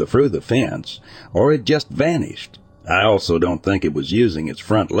through the fence, or it just vanished. I also don't think it was using its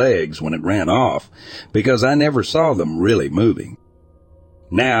front legs when it ran off, because I never saw them really moving.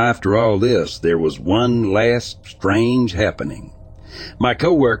 Now, after all this, there was one last strange happening. My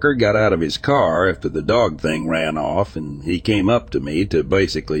coworker got out of his car after the dog thing ran off, and he came up to me to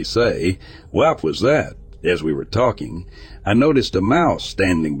basically say, "What was that?" As we were talking, I noticed a mouse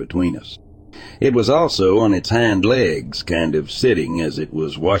standing between us. It was also on its hind legs, kind of sitting as it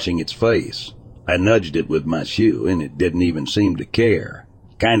was washing its face. I nudged it with my shoe, and it didn't even seem to care.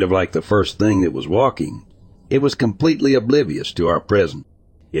 Kind of like the first thing that was walking. It was completely oblivious to our presence.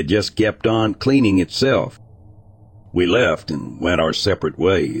 It just kept on cleaning itself. We left and went our separate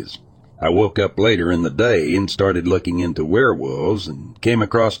ways. I woke up later in the day and started looking into werewolves and came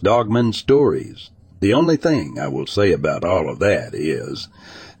across dogman stories. The only thing I will say about all of that is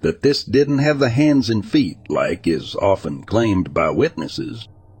that this didn't have the hands and feet like is often claimed by witnesses.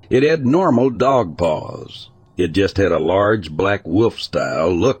 It had normal dog paws. It just had a large black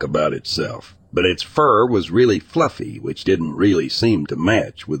wolf-style look about itself, but its fur was really fluffy, which didn't really seem to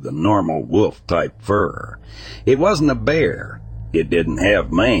match with the normal wolf-type fur. It wasn't a bear. It didn't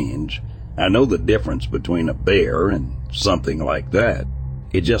have mange. I know the difference between a bear and something like that.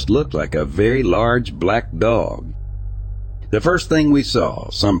 It just looked like a very large black dog. The first thing we saw,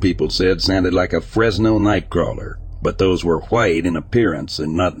 some people said, sounded like a Fresno nightcrawler, but those were white in appearance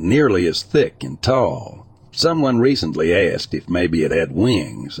and not nearly as thick and tall. Someone recently asked if maybe it had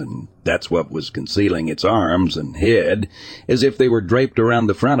wings, and that's what was concealing its arms and head, as if they were draped around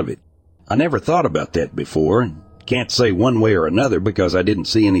the front of it. I never thought about that before, and can't say one way or another because I didn't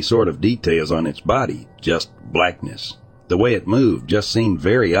see any sort of details on its body, just blackness. The way it moved just seemed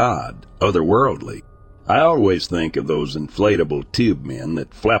very odd, otherworldly. I always think of those inflatable tube men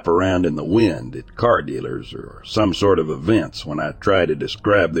that flap around in the wind at car dealers or some sort of events when I try to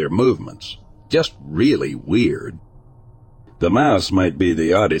describe their movements. Just really weird. The mouse might be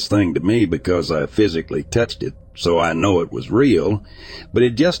the oddest thing to me because I physically touched it, so I know it was real, but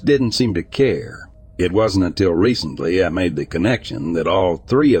it just didn't seem to care. It wasn't until recently I made the connection that all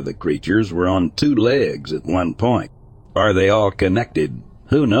 3 of the creatures were on 2 legs at one point. Are they all connected?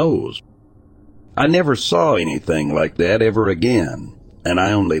 Who knows? I never saw anything like that ever again, and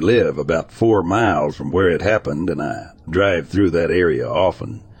I only live about 4 miles from where it happened, and I drive through that area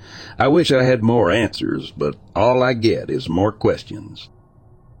often. I wish I had more answers, but all I get is more questions.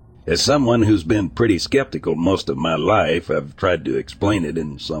 As someone who's been pretty skeptical most of my life, I've tried to explain it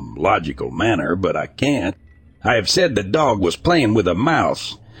in some logical manner, but I can't. I have said the dog was playing with a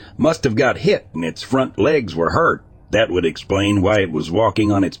mouse, must have got hit and its front legs were hurt. That would explain why it was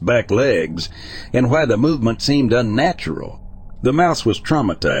walking on its back legs and why the movement seemed unnatural. The mouse was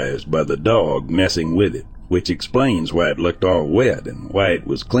traumatized by the dog messing with it, which explains why it looked all wet and why it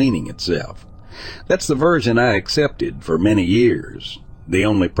was cleaning itself. That's the version I accepted for many years. The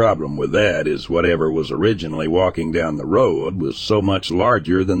only problem with that is whatever was originally walking down the road was so much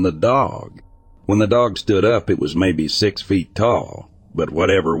larger than the dog. When the dog stood up, it was maybe 6 feet tall, but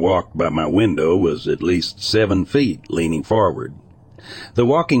whatever walked by my window was at least 7 feet leaning forward. The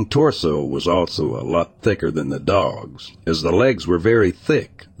walking torso was also a lot thicker than the dog's, as the legs were very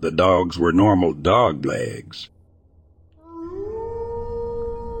thick. The dog's were normal dog legs.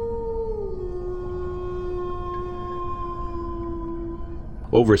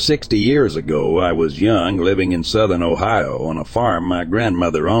 Over 60 years ago, I was young, living in southern Ohio on a farm my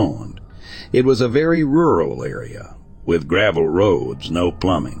grandmother owned. It was a very rural area, with gravel roads, no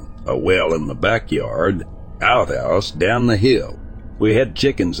plumbing, a well in the backyard, outhouse down the hill. We had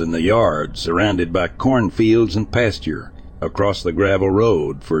chickens in the yard, surrounded by cornfields and pasture, across the gravel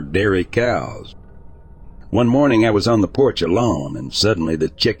road for dairy cows. One morning I was on the porch alone, and suddenly the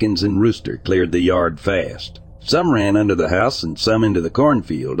chickens and rooster cleared the yard fast. Some ran under the house and some into the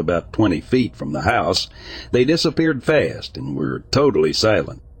cornfield about 20 feet from the house. They disappeared fast and were totally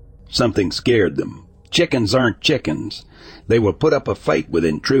silent. Something scared them. Chickens aren't chickens. They will put up a fight with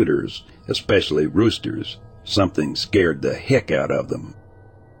intruders, especially roosters. Something scared the heck out of them.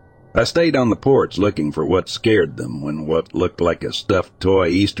 I stayed on the porch looking for what scared them when what looked like a stuffed toy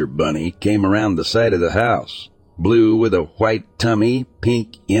Easter bunny came around the side of the house. Blue with a white tummy,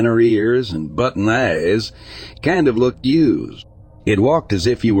 pink inner ears, and button eyes, kind of looked used. It walked as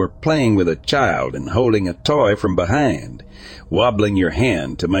if you were playing with a child and holding a toy from behind, wobbling your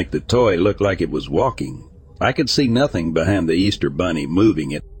hand to make the toy look like it was walking. I could see nothing behind the Easter bunny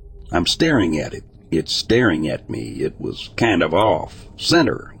moving it. I'm staring at it. It's staring at me. It was kind of off,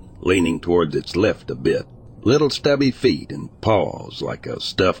 center, leaning towards its left a bit. Little stubby feet and paws like a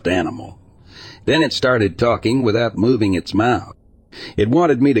stuffed animal. Then it started talking without moving its mouth. It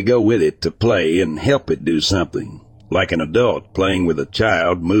wanted me to go with it to play and help it do something, like an adult playing with a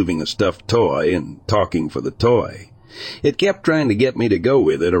child, moving a stuffed toy and talking for the toy. It kept trying to get me to go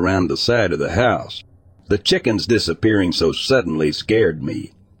with it around the side of the house. The chickens disappearing so suddenly scared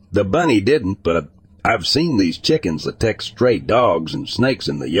me. The bunny didn't, but I've seen these chickens attack stray dogs and snakes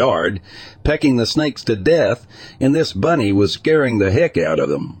in the yard, pecking the snakes to death, and this bunny was scaring the heck out of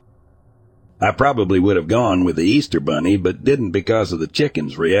them. I probably would have gone with the Easter bunny, but didn't because of the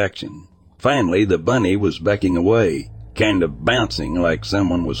chicken's reaction. Finally, the bunny was backing away, kind of bouncing like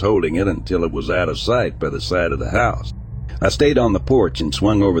someone was holding it until it was out of sight by the side of the house. I stayed on the porch and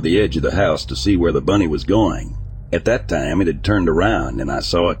swung over the edge of the house to see where the bunny was going. At that time, it had turned around, and I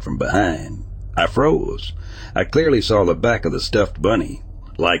saw it from behind. I froze. I clearly saw the back of the stuffed bunny,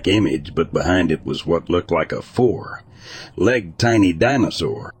 like image, but behind it was what looked like a 4-legged tiny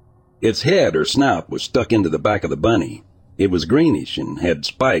dinosaur. Its head or snout was stuck into the back of the bunny. It was greenish and had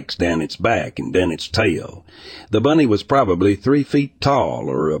spikes down its back and down its tail. The bunny was probably 3 feet tall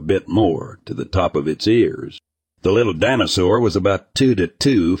or a bit more to the top of its ears. The little dinosaur was about 2 to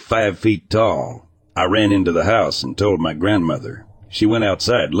 2, 5 feet tall. I ran into the house and told my grandmother. She went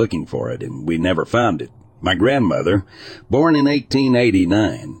outside looking for it, and we never found it. My grandmother, born in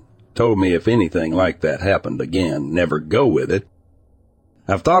 1889, told me if anything like that happened again, never go with it.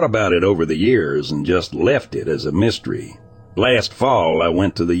 I've thought about it over the years and just left it as a mystery. Last fall, I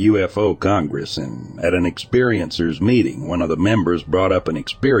went to the UFO Congress, and at an experiencers meeting, one of the members brought up an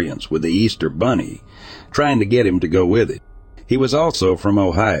experience with the Easter Bunny, trying to get him to go with it. He was also from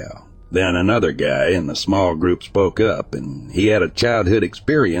Ohio. Then another guy in the small group spoke up, and he had a childhood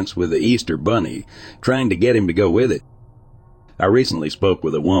experience with the Easter Bunny, trying to get him to go with it. I recently spoke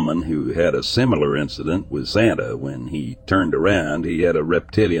with a woman who had a similar incident with Santa. When he turned around, he had a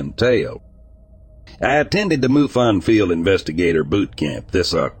reptilian tail. I attended the MUFON Field Investigator Boot Camp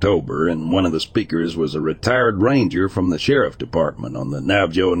this October, and one of the speakers was a retired ranger from the Sheriff Department on the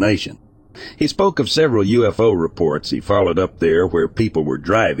Navajo Nation. He spoke of several UFO reports he followed up there where people were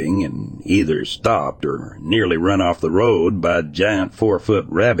driving and either stopped or nearly run off the road by giant 4-foot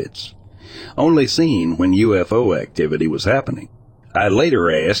rabbits, only seen when UFO activity was happening. I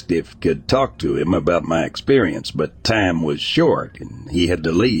later asked if could talk to him about my experience, but time was short and he had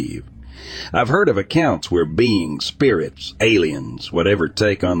to leave. I've heard of accounts where beings, spirits, aliens, whatever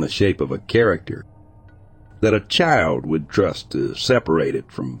take on the shape of a character, that a child would trust to separate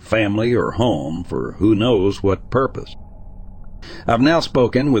it from family or home for who knows what purpose. I've now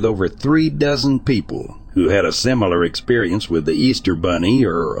spoken with over 36 people who had a similar experience with the Easter Bunny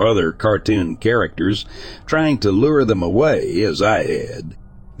or other cartoon characters trying to lure them away as I had.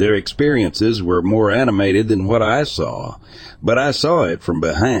 Their experiences were more animated than what I saw, but I saw it from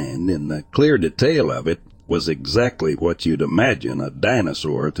behind, and the clear detail of it was exactly what you'd imagine a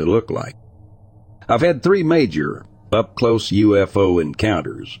dinosaur to look like. I've had 3 major up-close UFO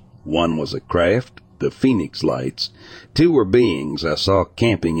encounters. One was a craft, the Phoenix Lights. 2 were beings I saw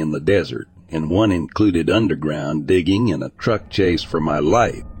camping in the desert, and 1 included underground digging and a truck chase for my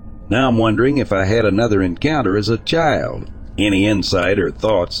life. Now I'm wondering if I had another encounter as a child. Any insight or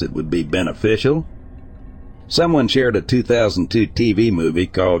thoughts that would be beneficial? Someone shared a 2002 TV movie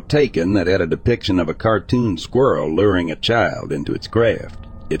called Taken that had a depiction of a cartoon squirrel luring a child into its craft.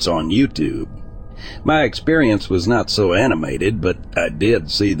 It's on YouTube. My experience was not so animated, but I did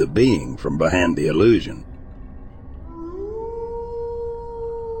see the being from behind the illusion.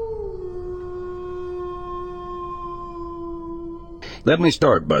 Let me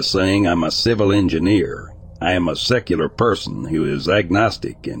start by saying I'm a civil engineer. I am a secular person who is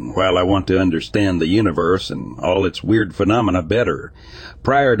agnostic, and while I want to understand the universe and all its weird phenomena better,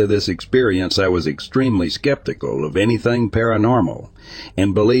 prior to this experience I was extremely skeptical of anything paranormal,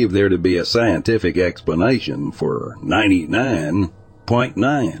 and believed there to be a scientific explanation for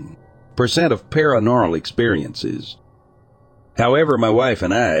 99.9% of paranormal experiences. However, my wife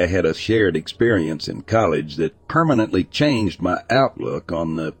and I had a shared experience in college that permanently changed my outlook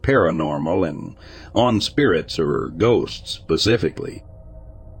on the paranormal and on spirits or ghosts specifically.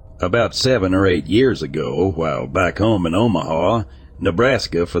 About 7 or 8 years ago, while back home in Omaha,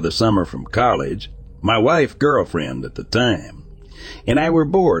 Nebraska for the summer from college, my wife, girlfriend at the time, and I were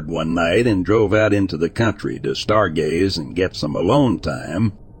bored one night and drove out into the country to stargaze and get some alone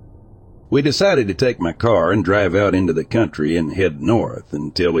time. We decided to take my car and drive out into the country and head north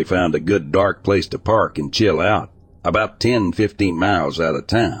until we found a good dark place to park and chill out, about 10-15 miles out of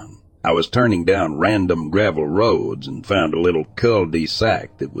town. I was turning down random gravel roads and found a little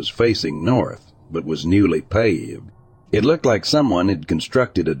cul-de-sac that was facing north, but was newly paved. It looked like someone had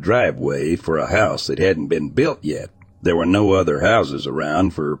constructed a driveway for a house that hadn't been built yet. There were no other houses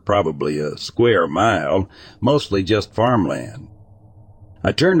around for probably a square mile, mostly just farmland.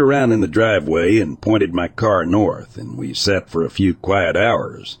 I turned around in the driveway and pointed my car north, and we sat for a few quiet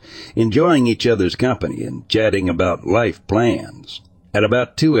hours, enjoying each other's company and chatting about life plans. At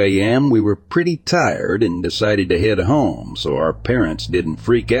about 2 a.m., we were pretty tired and decided to head home so our parents didn't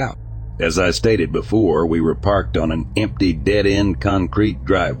freak out. As I stated before, we were parked on an empty dead-end concrete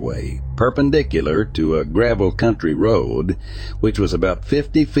driveway, perpendicular to a gravel country road, which was about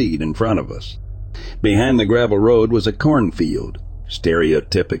 50 feet in front of us. Behind the gravel road was a cornfield.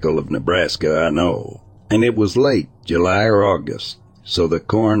 Stereotypical of Nebraska, I know. And it was late July or August, so the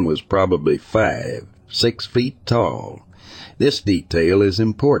corn was probably 5-6 feet tall. This detail is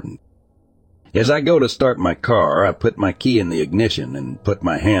important. As I go to start my car, I put my key in the ignition and put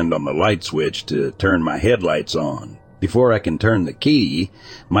my hand on the light switch to turn my headlights on. Before I can turn the key,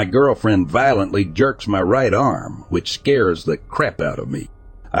 my girlfriend violently jerks my right arm, which scares the crap out of me.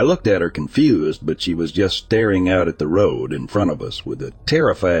 I looked at her confused, but she was just staring out at the road in front of us with a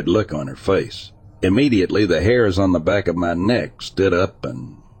terrified look on her face. Immediately, the hairs on the back of my neck stood up,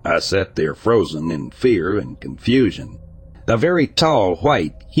 and I sat there frozen in fear and confusion. A very tall,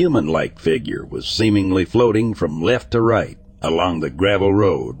 white, human-like figure was seemingly floating from left to right along the gravel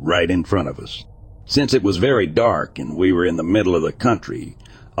road right in front of us. Since it was very dark and we were in the middle of the country,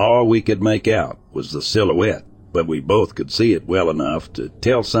 all we could make out was the silhouette, but we both could see it well enough to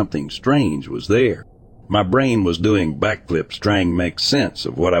tell something strange was there. My brain was doing backflips trying to make sense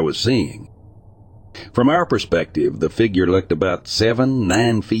of what I was seeing. From our perspective, the figure looked about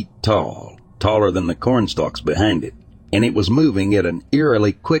 7-9 feet tall, taller than the cornstalks behind it, and it was moving at an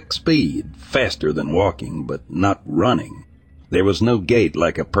eerily quick speed, faster than walking, but not running. There was no gait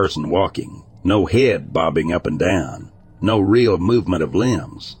like a person walking, no head bobbing up and down, no real movement of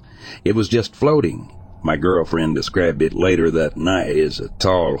limbs. It was just floating. My girlfriend described it later that night as a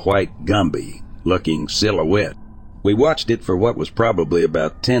tall, white Gumby-looking silhouette. We watched it for what was probably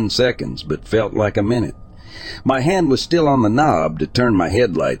about 10 seconds, but felt like a minute. My hand was still on the knob to turn my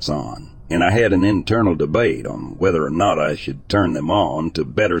headlights on, and I had an internal debate on whether or not I should turn them on to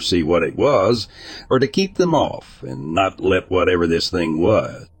better see what it was, or to keep them off and not let whatever this thing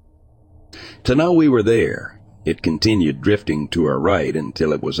was. To know we were there, It continued drifting to our right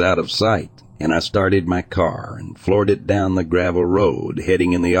until it was out of sight, and I started my car and floored it down the gravel road,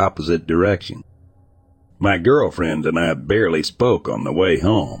 heading in the opposite direction. My girlfriend and I barely spoke on the way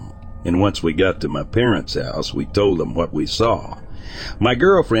home, and once we got to my parents' house, we told them what we saw. My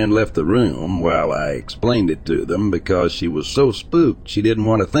girlfriend left the room while I explained it to them because she was so spooked she didn't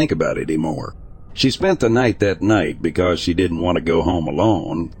want to think about it anymore. She spent the night that night because she didn't want to go home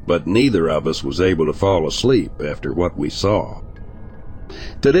alone, but neither of us was able to fall asleep after what we saw.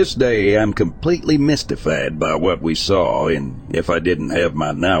 To this day, I'm completely mystified by what we saw, and if I didn't have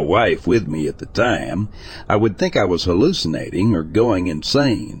my now wife with me at the time, I would think I was hallucinating or going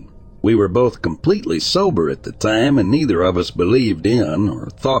insane. We were both completely sober at the time, and neither of us believed in or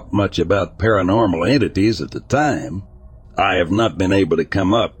thought much about paranormal entities at the time. I have not been able to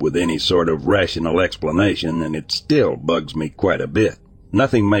come up with any sort of rational explanation, and it still bugs me quite a bit.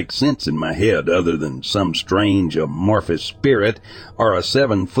 Nothing makes sense in my head other than some strange amorphous spirit or a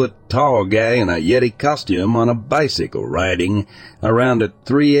 7-foot-tall guy in a Yeti costume on a bicycle riding around at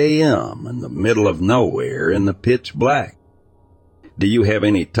 3 a.m. in the middle of nowhere in the pitch black. Do you have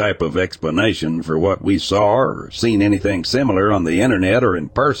any type of explanation for what we saw or seen anything similar on the internet or in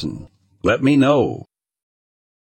person? Let me know.